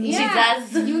 you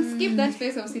skip that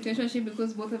phase of situationship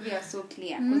because both of you are so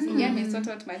clear, because sort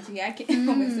out maji yake sort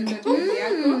out maji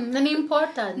yako. An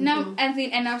important now,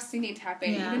 and I've seen it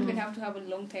happen. You don't even have to have a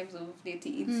long times of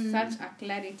dating. It's such a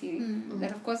clarity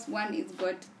that, of course, one is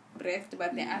God breast,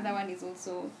 but the other one is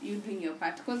also you doing your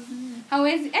part. Because how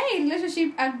is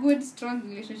relationship, a good strong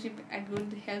relationship, a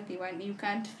good healthy one, you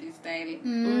can't freestyle.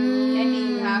 And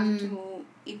you have to,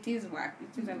 it is work,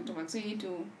 it is a lot of work, so you need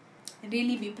to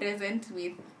really be present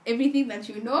with everything that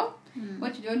you know.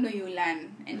 What you don't know, you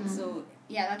learn. And so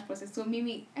that process. So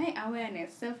maybe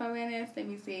awareness, self-awareness, let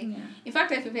me say. In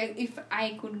fact, if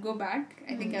I could go back,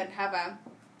 I think I'd have a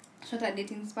shorter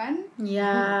dating span. And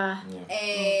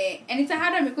it's a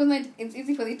hard one because it's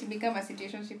easy for it to become a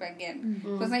situationship again.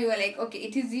 Because now you are like, okay,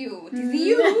 it is you,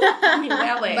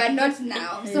 but not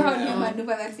now. So how do you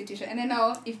maneuver that situation? And then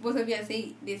now, if both of you are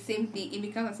saying the same thing, it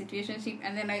becomes a situationship.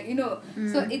 And then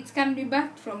so it can be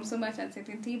backed from so much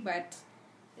uncertainty, but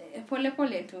pole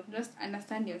to just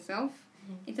understand yourself.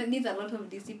 It needs a lot of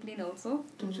discipline also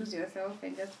to choose yourself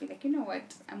and just be like, you know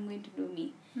what, I'm going to do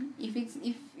me.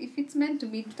 If it's meant to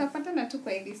be, tutapatana tu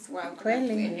kwa this world.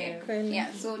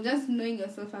 So just knowing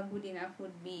yourself are good enough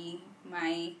would be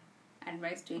my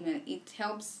advice to you. It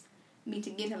helps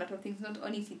mitigate a lot of things, not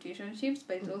only situationships,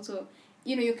 but it's also,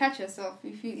 you catch yourself.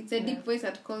 It's a deep voice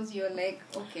that calls you, like,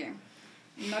 okay,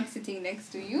 I'm not sitting next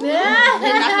to you. So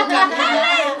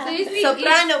you see,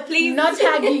 soprano, please. Not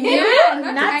hugging you.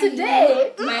 Not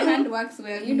today. My hand works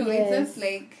well. It's just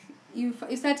like you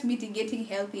start mitigating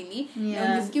healthily.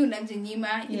 The skill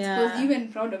unajinyima. It's because you're even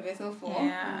proud of yourself for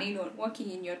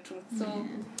working in your truth. So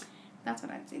that's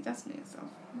what I'd say. Just know yourself.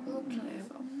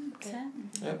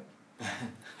 Okay.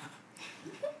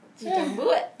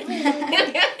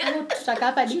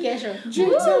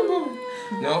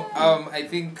 No, I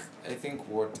think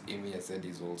what Amy has said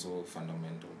is also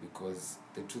fundamental, because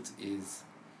the truth is,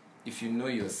 if you know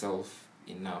yourself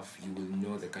enough, you will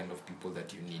know the kind of people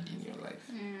that you need in your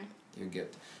life. You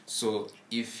get. So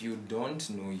if you don't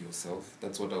know yourself,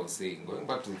 that's what I was saying. Going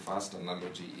back to the first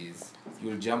analogy is,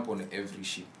 you'll jump on every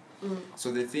ship.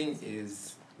 So the thing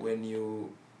is, when you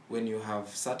have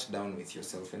sat down with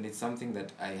yourself, and it's something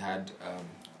that I had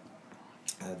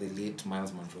the late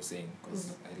Miles Monroe saying,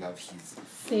 because I love his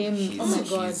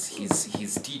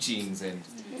teachings and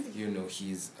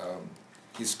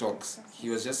his talks. He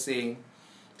was just saying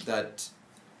that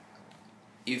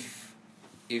if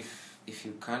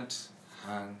you can't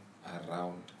hang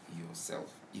around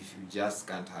yourself, if you just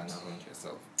can't hang around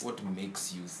yourself, what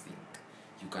makes you think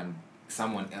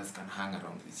someone else can hang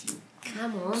around with you?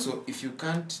 Come on. So if you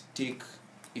can't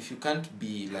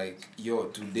be like,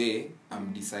 today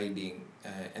I'm deciding,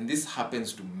 and this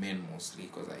happens to men mostly,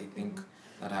 because I think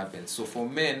that happens. So for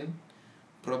men,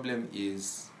 problem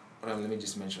is, let me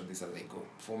just mention this as I go.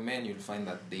 For men, you'll find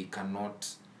that they cannot,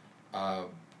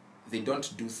 they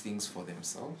don't do things for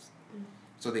themselves.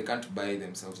 So they can't buy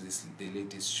themselves the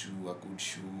latest shoe, a good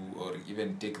shoe, or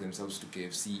even take themselves to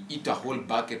KFC, eat a whole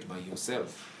bucket by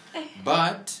yourself.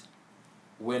 But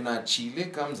when a chile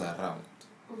comes around,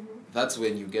 that's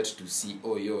when you get to see,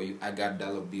 I got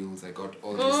dollar bills, I got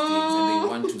all these things, and they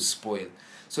want to spoil.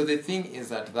 So the thing is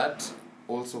that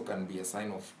also can be a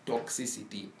sign of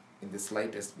toxicity in the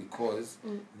slightest, because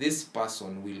this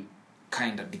person will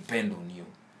kind of depend on you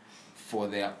for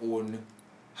their own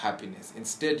happiness.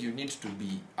 Instead, you need to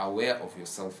be aware of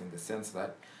yourself in the sense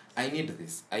that I need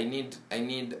this. I need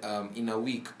in a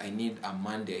week, I need a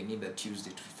Monday, I need a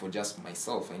Tuesday for just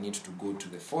myself. I need to go to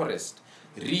the forest,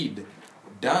 read,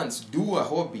 dance, do a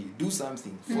hobby, do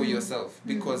something for yourself.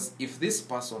 Because if this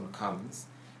person comes,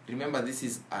 remember, this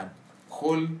is a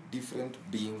whole different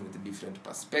being with different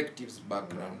perspectives,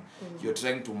 background. You're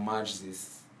trying to merge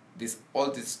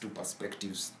all these two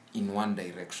perspectives in one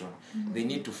direction. They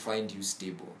need to find you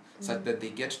stable, such that they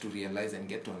get to realize and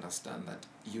get to understand that,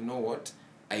 you know what,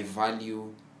 I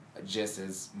value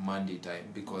Jess's Monday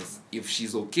time, because if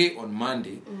she's okay on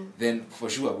Monday, then for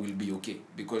sure we'll be okay,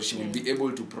 because she will be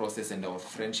able to process, and our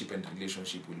friendship and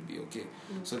relationship will be okay.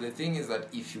 So the thing is that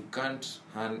if you can't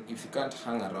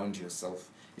hang around yourself,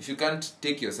 if you can't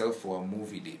take yourself for a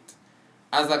movie date,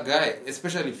 as a guy,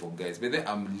 especially for guys, but then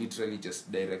I'm literally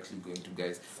just directly going to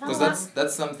guys, because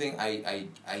that's something I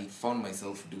found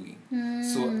myself doing.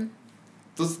 So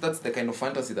that's the kind of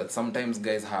fantasy that sometimes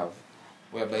guys have,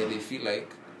 whereby they feel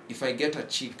like, if I get a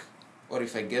chick or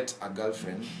if I get a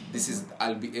girlfriend, this is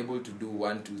I'll be able to do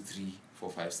 1, 2, 3, 4,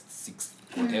 5, 6,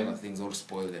 whatever things, all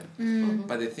spoil them.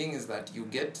 But the thing is that you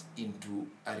get into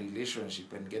a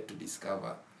relationship and get to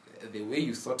discover the way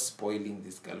you thought spoiling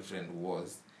this girlfriend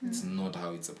was, it's not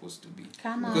how it's supposed to be.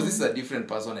 Because this is a different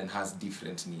person and has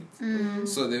different needs.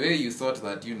 So the way you thought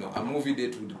that, a movie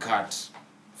date would cut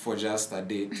for just a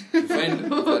date,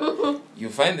 you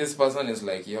find this person is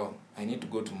like, yo, I need to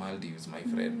go to Maldives, my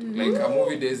friend. Like a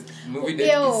movie date is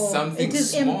something it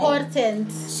is small.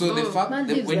 important. So the fact that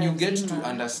Maldives when you are get to dreamer.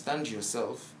 understand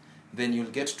yourself, then you'll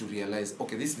get to realize,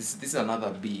 okay, this is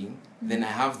another being, then I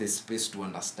have the space to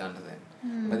understand them.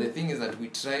 But the thing is that we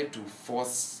try to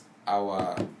force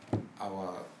our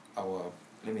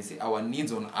let me say, our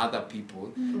needs on other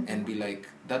people and be like,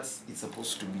 it's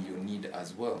supposed to be your need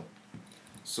as well.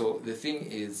 So the thing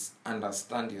is,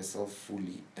 understand yourself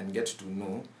fully and get to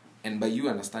know. And by you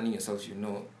understanding yourself,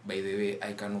 by the way,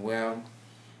 I can wear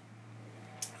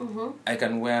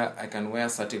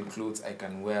certain clothes, I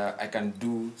can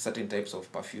do certain types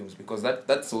of perfumes, because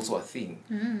that's also a thing.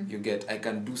 I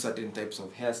can do certain types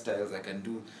of hairstyles, I can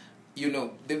do,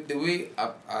 the way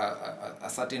a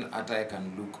certain attire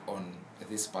can look on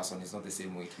this person is not the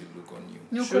same way it will look on you.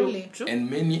 No, True. And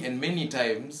many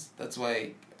times, that's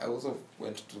why I also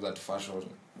went to that fashion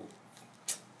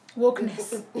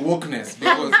wokeness,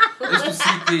 because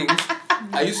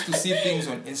I used to see things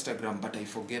on Instagram, but I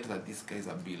forget that these guys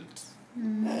are built.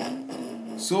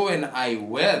 So when I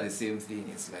wear the same thing,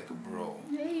 it's like, bro,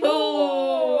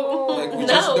 like we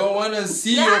just don't want to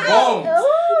see your bones.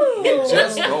 We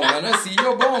just don't want to see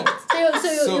your bones.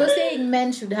 So you're saying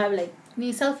men should have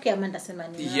self-care,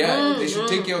 yeah, they should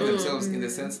take care of themselves in the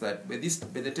sense that by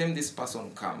the time this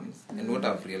person comes, and what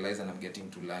I've realized and I'm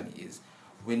getting to learn is,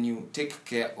 when you take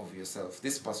care of yourself,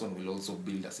 this person will also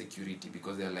build a security,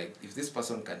 because they're like, if this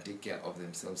person can take care of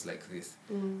themselves like this,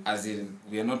 as in,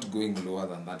 we are not going lower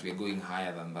than that, we're going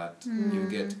higher than that. You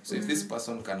get? So if this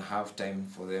person can have time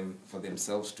for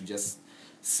themselves to just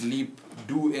sleep,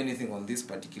 do anything on this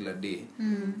particular day,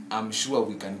 I'm sure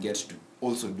we can get to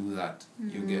also do that.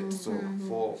 You get? So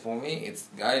for me, it's,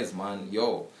 guys, man,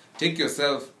 yo, take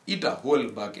yourself, eat a whole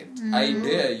bucket. I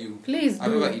dare you. Please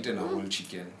I've do. never eaten a whole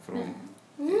chicken from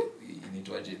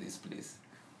this place.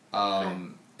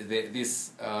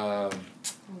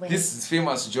 This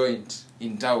famous joint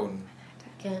in town,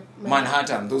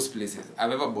 Manhattan, those places.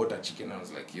 I've ever bought a chicken and I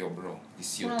was like, yo, bro,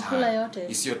 it's your time.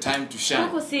 It's your time to shine.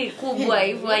 Huku si kubwa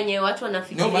hivyo yenye watu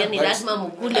wanafikiria ni but lazima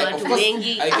mkule of watu course,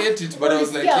 wengi. I ate it, but I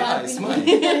was like, yeah, it's mine.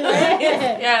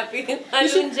 Yeah, I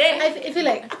feel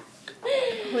like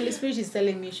Holy Spirit is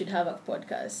telling me you should have a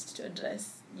podcast to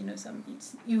address, some.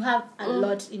 You have a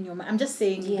lot in your mind. I'm just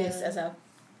saying this as a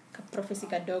prophecy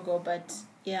kadogo, but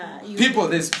yeah. People,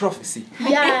 there's prophecy.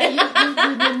 Yeah, you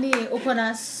open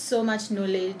us so much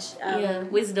knowledge.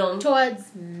 Wisdom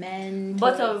towards men.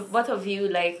 Both of you,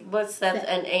 both Seth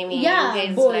and Amy. Yeah, you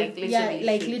guys, both.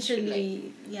 literally.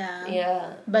 Literally.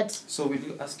 Yeah. But so will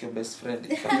you ask your best friend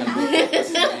if I can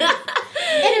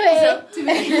anyway,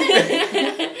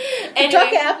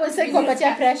 talk it up with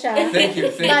psychopathia pressure. Thank you.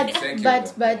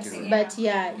 But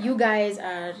yeah, you guys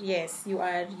are, yes, you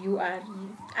are.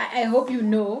 I hope you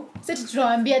know. Sisi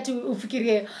tunawaambia tu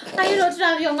ufikirie.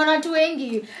 Tunaambia ngona watu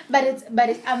wengi, but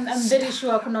I'm very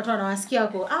sure kuna watu wanawasikia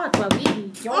wako watu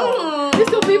wawili.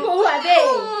 These two people who are there.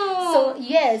 So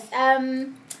yes,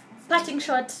 parting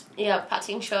shot. Yeah,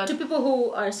 parting shot. To people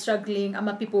who are struggling,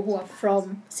 people who are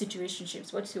from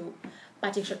situationships, what's your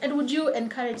parting shot? And would you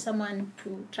encourage someone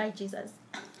to try Jesus?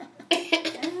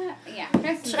 Yeah,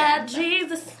 try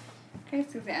Jesus.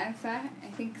 Christ is the answer. I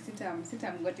think Sitam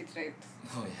got it right.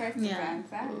 Oh, yeah. Christ is the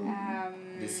answer.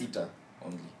 The sitter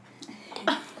only.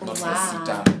 Not Wow. the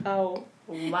sitter. Oh,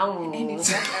 wow. Oh my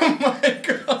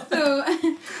God. So,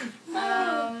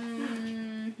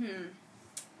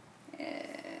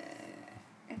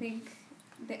 I think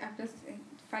I've just,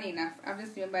 funny enough, I've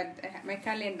just remembered my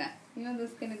calendar. You know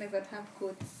those calendars that have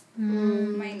quotes?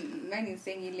 Mine is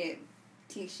saying a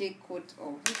cliche quote,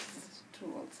 which is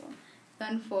true also.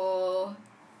 Stand for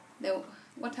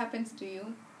what happens to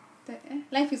you.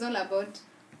 Life is all about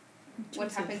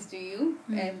what happens to you.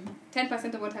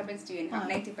 10% of what happens to you and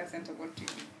 90% of what you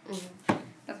do.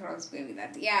 That's what I was going with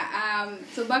that. Yeah.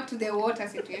 So back to the water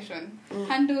situation.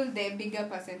 Handle the bigger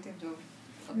percentage of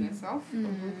yourself.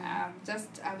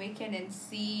 Just awaken and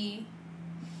see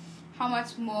how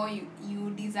much more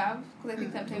you deserve. Because I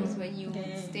think sometimes when you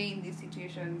stay in these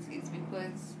situations, it's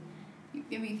because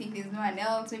maybe you think there's no one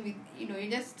else. Maybe you're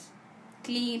just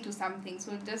clinging to something.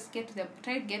 So just try to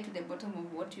get to the bottom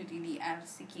of what you really are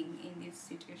seeking in this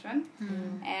situation.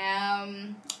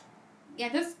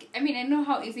 just, I mean, I know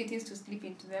how easy it is to slip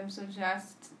into them, so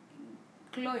just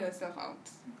claw yourself out.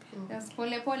 Just pole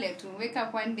to wake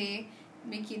up one day,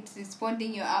 make it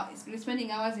responding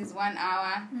hours is 1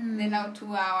 hour, then now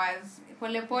 2 hours.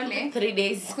 Pole. 3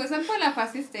 days. Because some people are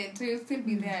persistent, so you'll still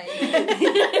be there.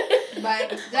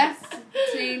 But just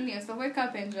train yourself, wake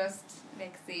up and just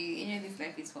like say, this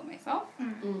life is for myself.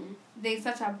 There's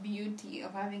such a beauty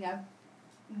of having a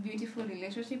beautiful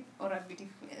relationship or a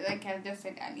beautiful, like I just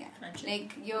said earlier,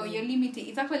 like you're limited.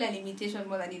 It's actually a limitation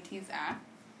more than it is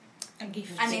a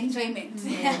gift, an enjoyment.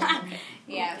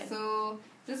 Okay. So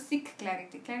just seek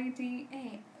clarity.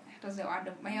 That was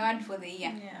my word for the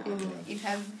year.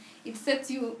 It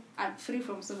sets you free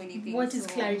from so many things. What is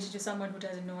clarity to someone who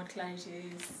doesn't know what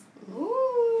clarity is?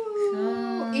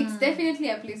 It's definitely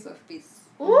a place of peace.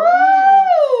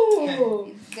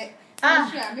 Ooh.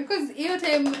 Sure, because your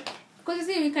time, because you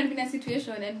see, we can be in a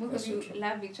situation and both of you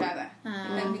love each other. You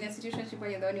can be in a situation where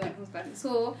you're the only one who's starting.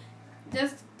 So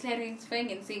just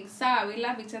clarifying and saying, "Sir, we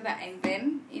love each other," and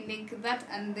then that,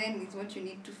 and then is what you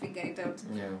need to figure it out.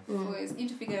 You need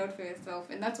to figure it out for yourself,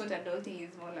 and that's what adulting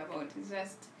is all about. It's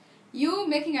just you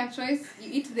making a choice. You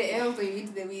eat the L's or you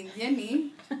eat the wins.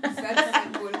 It's that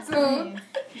simple. So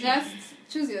just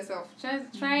choose yourself.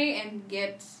 Just try and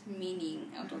get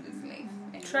meaning out of this life.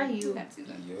 And try you. That's it.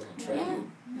 Try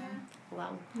you.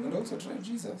 Wow. And also try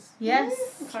Jesus. Yes.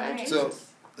 Try. So,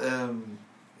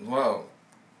 wow.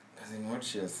 I think what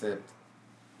she has said.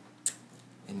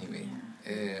 Anyway,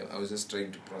 I was just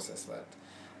trying to process that.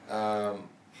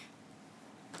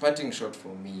 Parting shot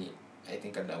for me, I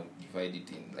think I now divide it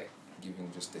in like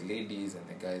giving just the ladies and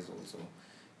the guys also.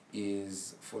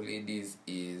 Is for ladies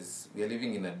is we are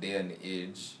living in a day and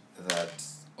age that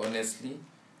honestly,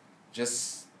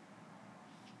 just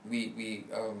we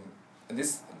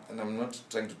this, and I'm not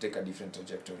trying to take a different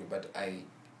trajectory, but I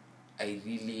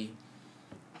really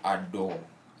adore.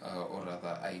 Or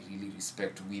rather, I really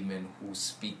respect women who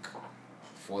speak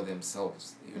for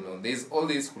themselves. There's all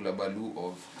this hullabaloo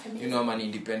of, I'm an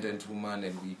independent woman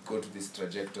and we go to this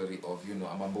trajectory of,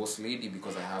 I'm a boss lady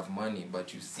because I have money.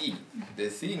 But you see, the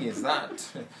thing is that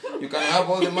you can have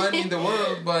all the money in the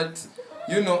world, but,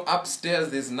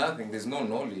 upstairs there's nothing. There's no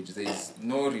knowledge. There's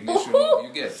no relation you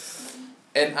get.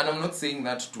 And I'm not saying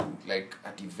that to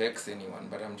vex anyone,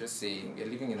 but I'm just saying we're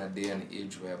living in a day and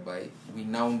age whereby we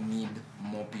now need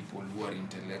more people who are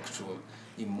intellectual,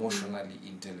 emotionally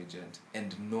intelligent,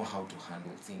 and know how to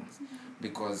handle things.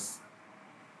 Because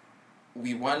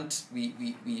we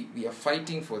are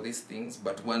fighting for these things,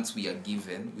 but once we are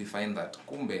given, we find that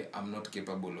kumbe, I'm not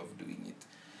capable of doing it.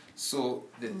 So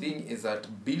the thing is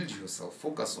that build yourself,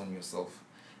 focus on yourself.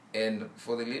 And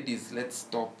for the ladies, let's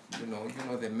stop, the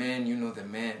man,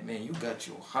 man, you got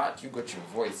your heart, you got your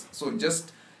voice. So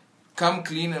just come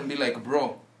clean and be like,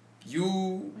 bro,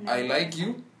 I like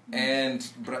you. And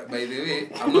by the way,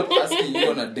 I'm not asking you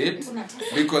on a date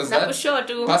because that's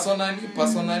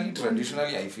personally,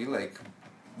 traditionally, I feel like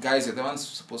guys are the ones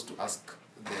supposed to ask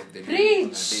the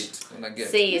lady on a date.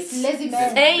 Say it. Lazy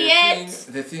man.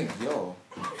 The thing,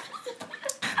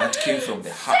 that came from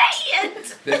the heart.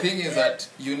 The thing is that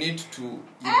you need to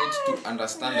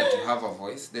understand that you have a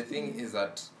voice. The thing is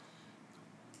that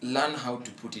learn how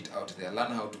to put it out there,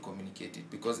 learn how to communicate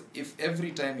it. Because if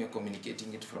every time you're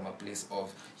communicating it from a place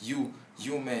of you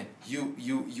man,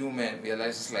 you man,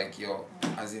 realize it's like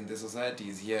as in the society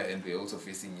is here and we're also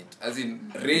facing it. As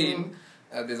in rain,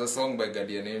 there's a song by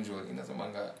Guardian Angel in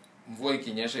Asamanga, mvua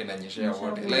ikinyesha inanyeshea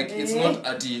wote. Like it's not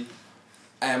ati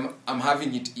I'm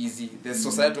having it easy. There's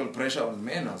societal pressure on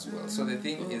men as well. So the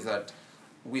thing is that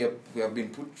we have been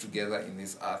put together in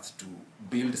this earth to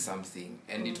build something,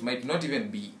 and it might not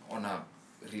even be on a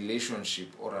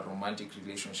relationship or a romantic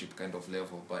relationship kind of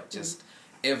level, but just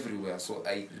everywhere. So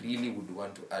I really would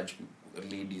want to urge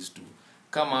ladies to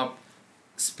come up,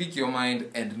 speak your mind,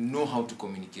 and know how to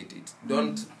communicate it.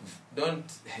 Don't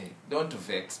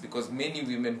vex, because many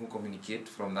women who communicate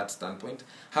from that standpoint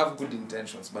have good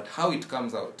intentions, but how it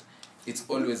comes out, it's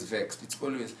always vexed. It's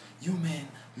always, you man,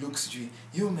 looks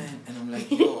you man. And I'm like,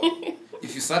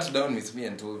 if you sat down with me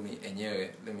and told me,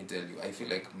 enyewe, let me tell you, I feel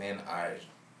like men are,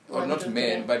 or not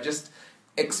men, but just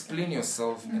explain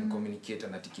yourself and communicate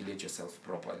and articulate yourself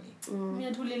properly.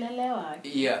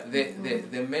 Yeah,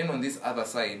 the men on this other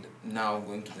side, now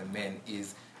going to the men,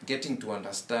 is getting to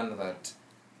understand that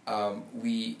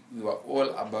we were all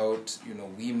about,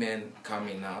 women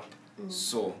coming up.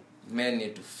 So men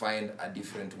need to find a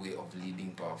different way of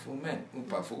leading powerful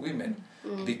women.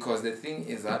 Because the thing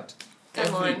is that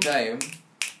every time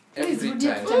just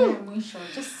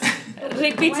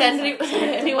repeat and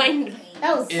rewind.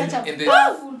 That was such a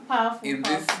powerful.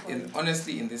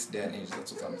 Honestly, in this day and age,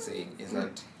 that's what I'm saying, is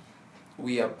that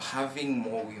we are having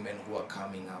more women who are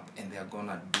coming up and they are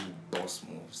gonna do boss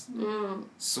moves.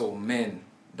 So men,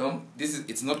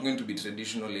 it's not going to be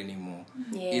traditional anymore.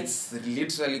 It's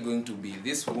literally going to be,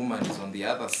 this woman is on the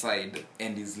other side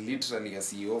and is literally a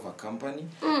CEO of a company,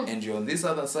 and you're on this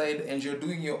other side and you're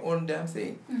doing your own damn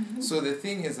thing. So the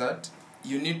thing is that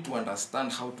you need to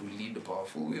understand how to lead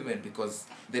powerful women, because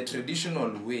the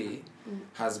traditional way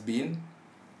has been,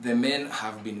 the men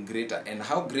have been greater, and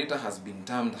how greater has been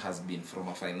termed has been from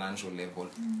a financial level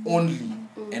only,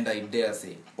 and I dare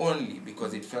say only,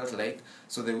 because it felt like,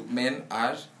 so the men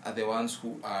are the ones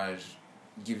who are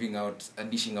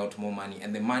dishing out more money,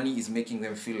 and the money is making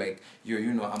them feel like,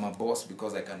 I'm a boss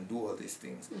because I can do all these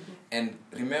things. And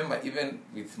remember, even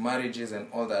with marriages and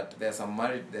all that, there's some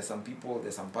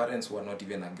parents who are not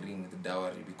even agreeing with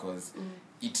dowry, because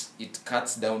it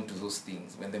cuts down to those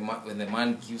things. When the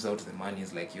man gives out the money,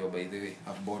 it's like, by the way,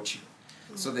 I've bought you.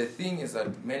 So the thing is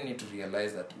that men need to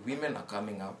realize that women are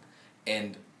coming up,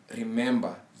 and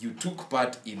remember, you took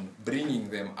part in bringing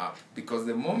them up, because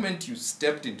the moment you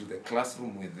stepped into the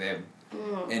classroom with them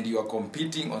and you are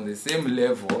competing on the same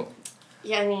level,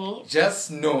 just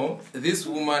know this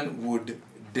woman would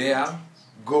dare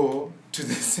go to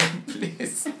the same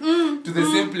place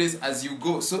same place as you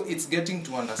go. So it's getting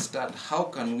to understand, how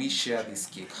can we share this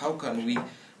cake? How can we,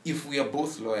 if we are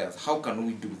both lawyers, how can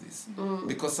we do this?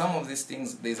 Because some of these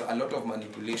things, there's a lot of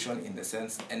manipulation in the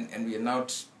sense, and we are now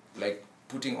like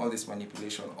putting all this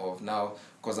manipulation of, now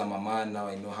because I'm a man, now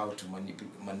I know how to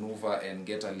maneuver and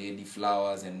get a lady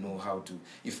flowers, and know how to,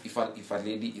 if a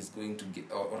lady is going to get,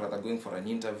 or rather going for an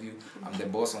interview, I'm the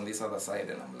boss on this other side,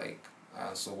 and I'm like,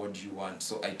 so what do you want?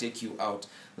 So I take you out.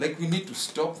 Like, we need to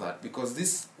stop that, because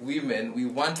these women, we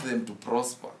want them to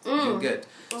prosper. You get?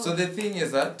 So the thing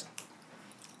is that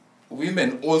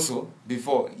women also,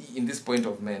 before, in this point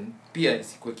of men, pia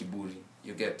isikwe kiburi.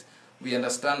 You get? We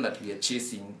understand that we are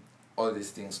chasing all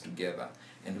these things together,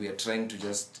 and we are trying to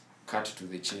just cut to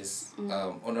the chase,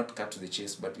 or not cut to the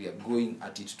chase, but we are going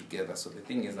at it together. So the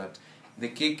thing is that the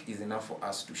cake is enough for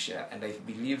us to share, and I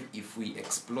believe if we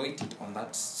exploit it on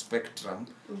that spectrum,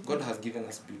 God has given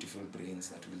us beautiful brains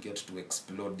that will get to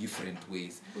explore different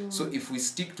ways. So if we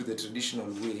stick to the traditional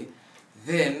way,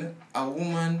 then a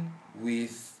woman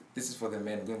with, this is for the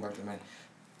men, going back to men,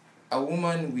 a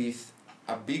woman with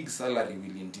a big salary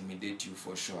will intimidate you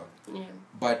for sure.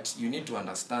 But you need to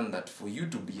understand that for you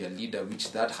to be a leader,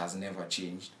 which that has never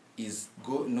changed, is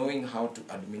knowing how to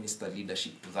administer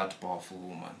leadership to that powerful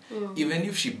woman. Even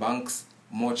if she banks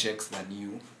more checks than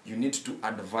you need to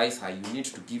advise her, you need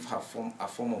to give her a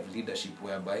form of leadership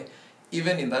whereby,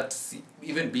 even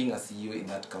being a CEO in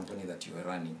that company that you are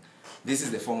running, this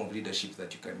is the form of leadership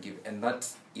that you can give, and that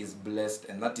is blessed,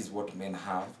 and that is what men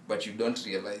have, but you don't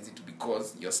realize it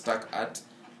because you're stuck at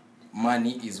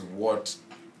money is what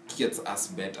gets us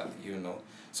better,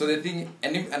 So the thing,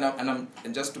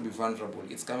 and just to be vulnerable,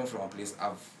 it's coming from a place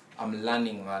I'm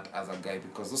learning that as a guy,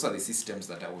 because those are the systems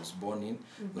that I was born in,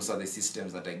 those are the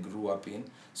systems that I grew up in.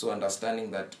 So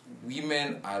understanding that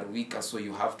women are weaker, so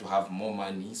you have to have more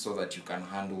money so that you can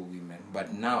handle women.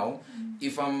 But now,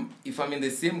 if I'm in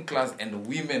the same class and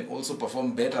women also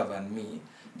perform better than me,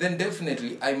 then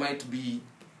definitely I might be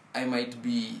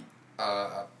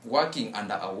working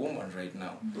under a woman right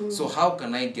now. So how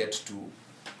can I get to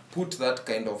put that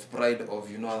kind of pride of,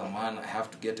 as a man, I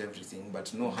have to get everything,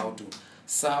 but know how to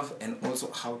serve and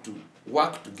also how to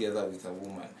work together with a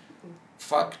woman.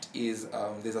 Fact is,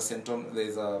 there's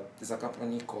a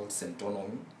company called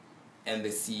Centonomy, and the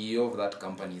CEO of that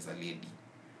company is a lady,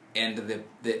 and the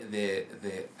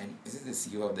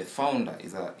CEO of the founder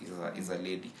is a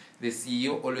lady. The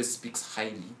CEO always speaks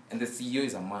highly, and the CEO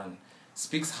is a man,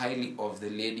 speaks highly of the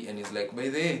lady, and is like, by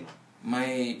the way,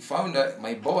 my founder,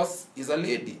 my boss is a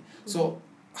lady. So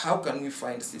how can we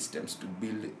find systems to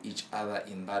build each other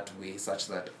in that way, such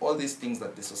that all these things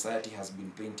that the society has been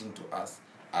painting to us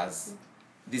as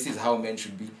this is how men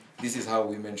should be, this is how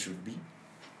women should be,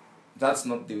 that's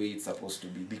not the way it's supposed to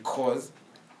be. Because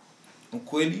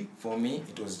ukweli, for me,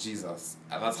 it was Jesus,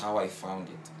 and that's how I found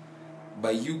it.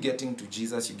 By you getting to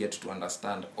Jesus, you get to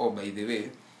understand, by the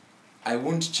way, I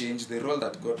won't change. The role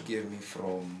that God gave me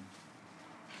from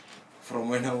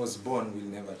when I was born will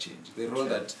never change. The role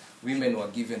that women were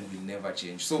given will never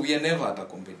change. So we are never at a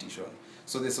competition.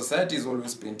 So the society is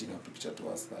always painting a picture to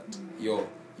us that you're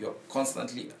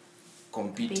constantly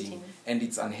competing, and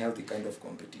it's unhealthy kind of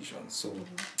competition. So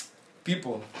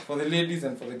people, for the ladies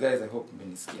and for the guys, I hope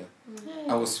mmenisikia.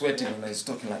 I was sweating when I was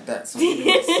talking like that. So it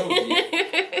was so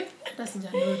weird.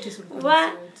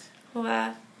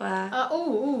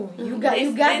 Wow. You got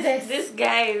this.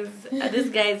 These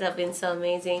guys have been so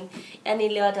amazing. And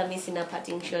leo hata mimi sina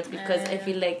parting shot because I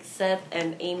feel like Seth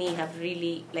and Amy have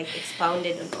really like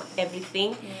expounded on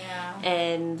everything. Yeah.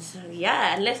 And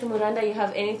yeah, unless Miranda, you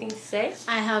have anything to say?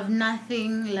 I have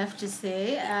nothing left to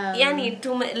say. Yani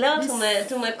leo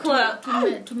tumekuwa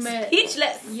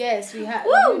speechless. Yes, we have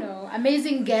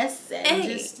amazing guests and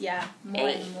just more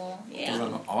and more. Yeah.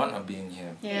 I want to be in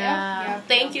here. Yeah.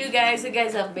 Thank you guys. You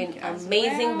guys have been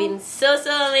amazing, been so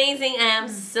amazing. I am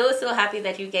so happy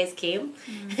that you guys came.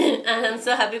 And I'm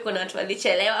so happy kuna watu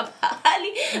walichelewa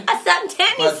pahali.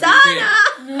 Asanteni sana.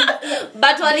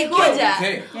 But walikuja.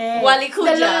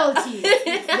 Walikuja. The loyalty.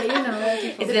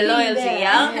 It's the loyalty,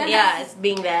 yeah. It's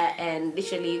being there and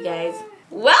literally you guys.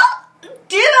 Well,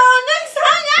 till our next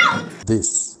hangout.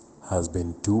 This has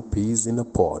been 2 Peas in a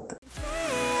Pod.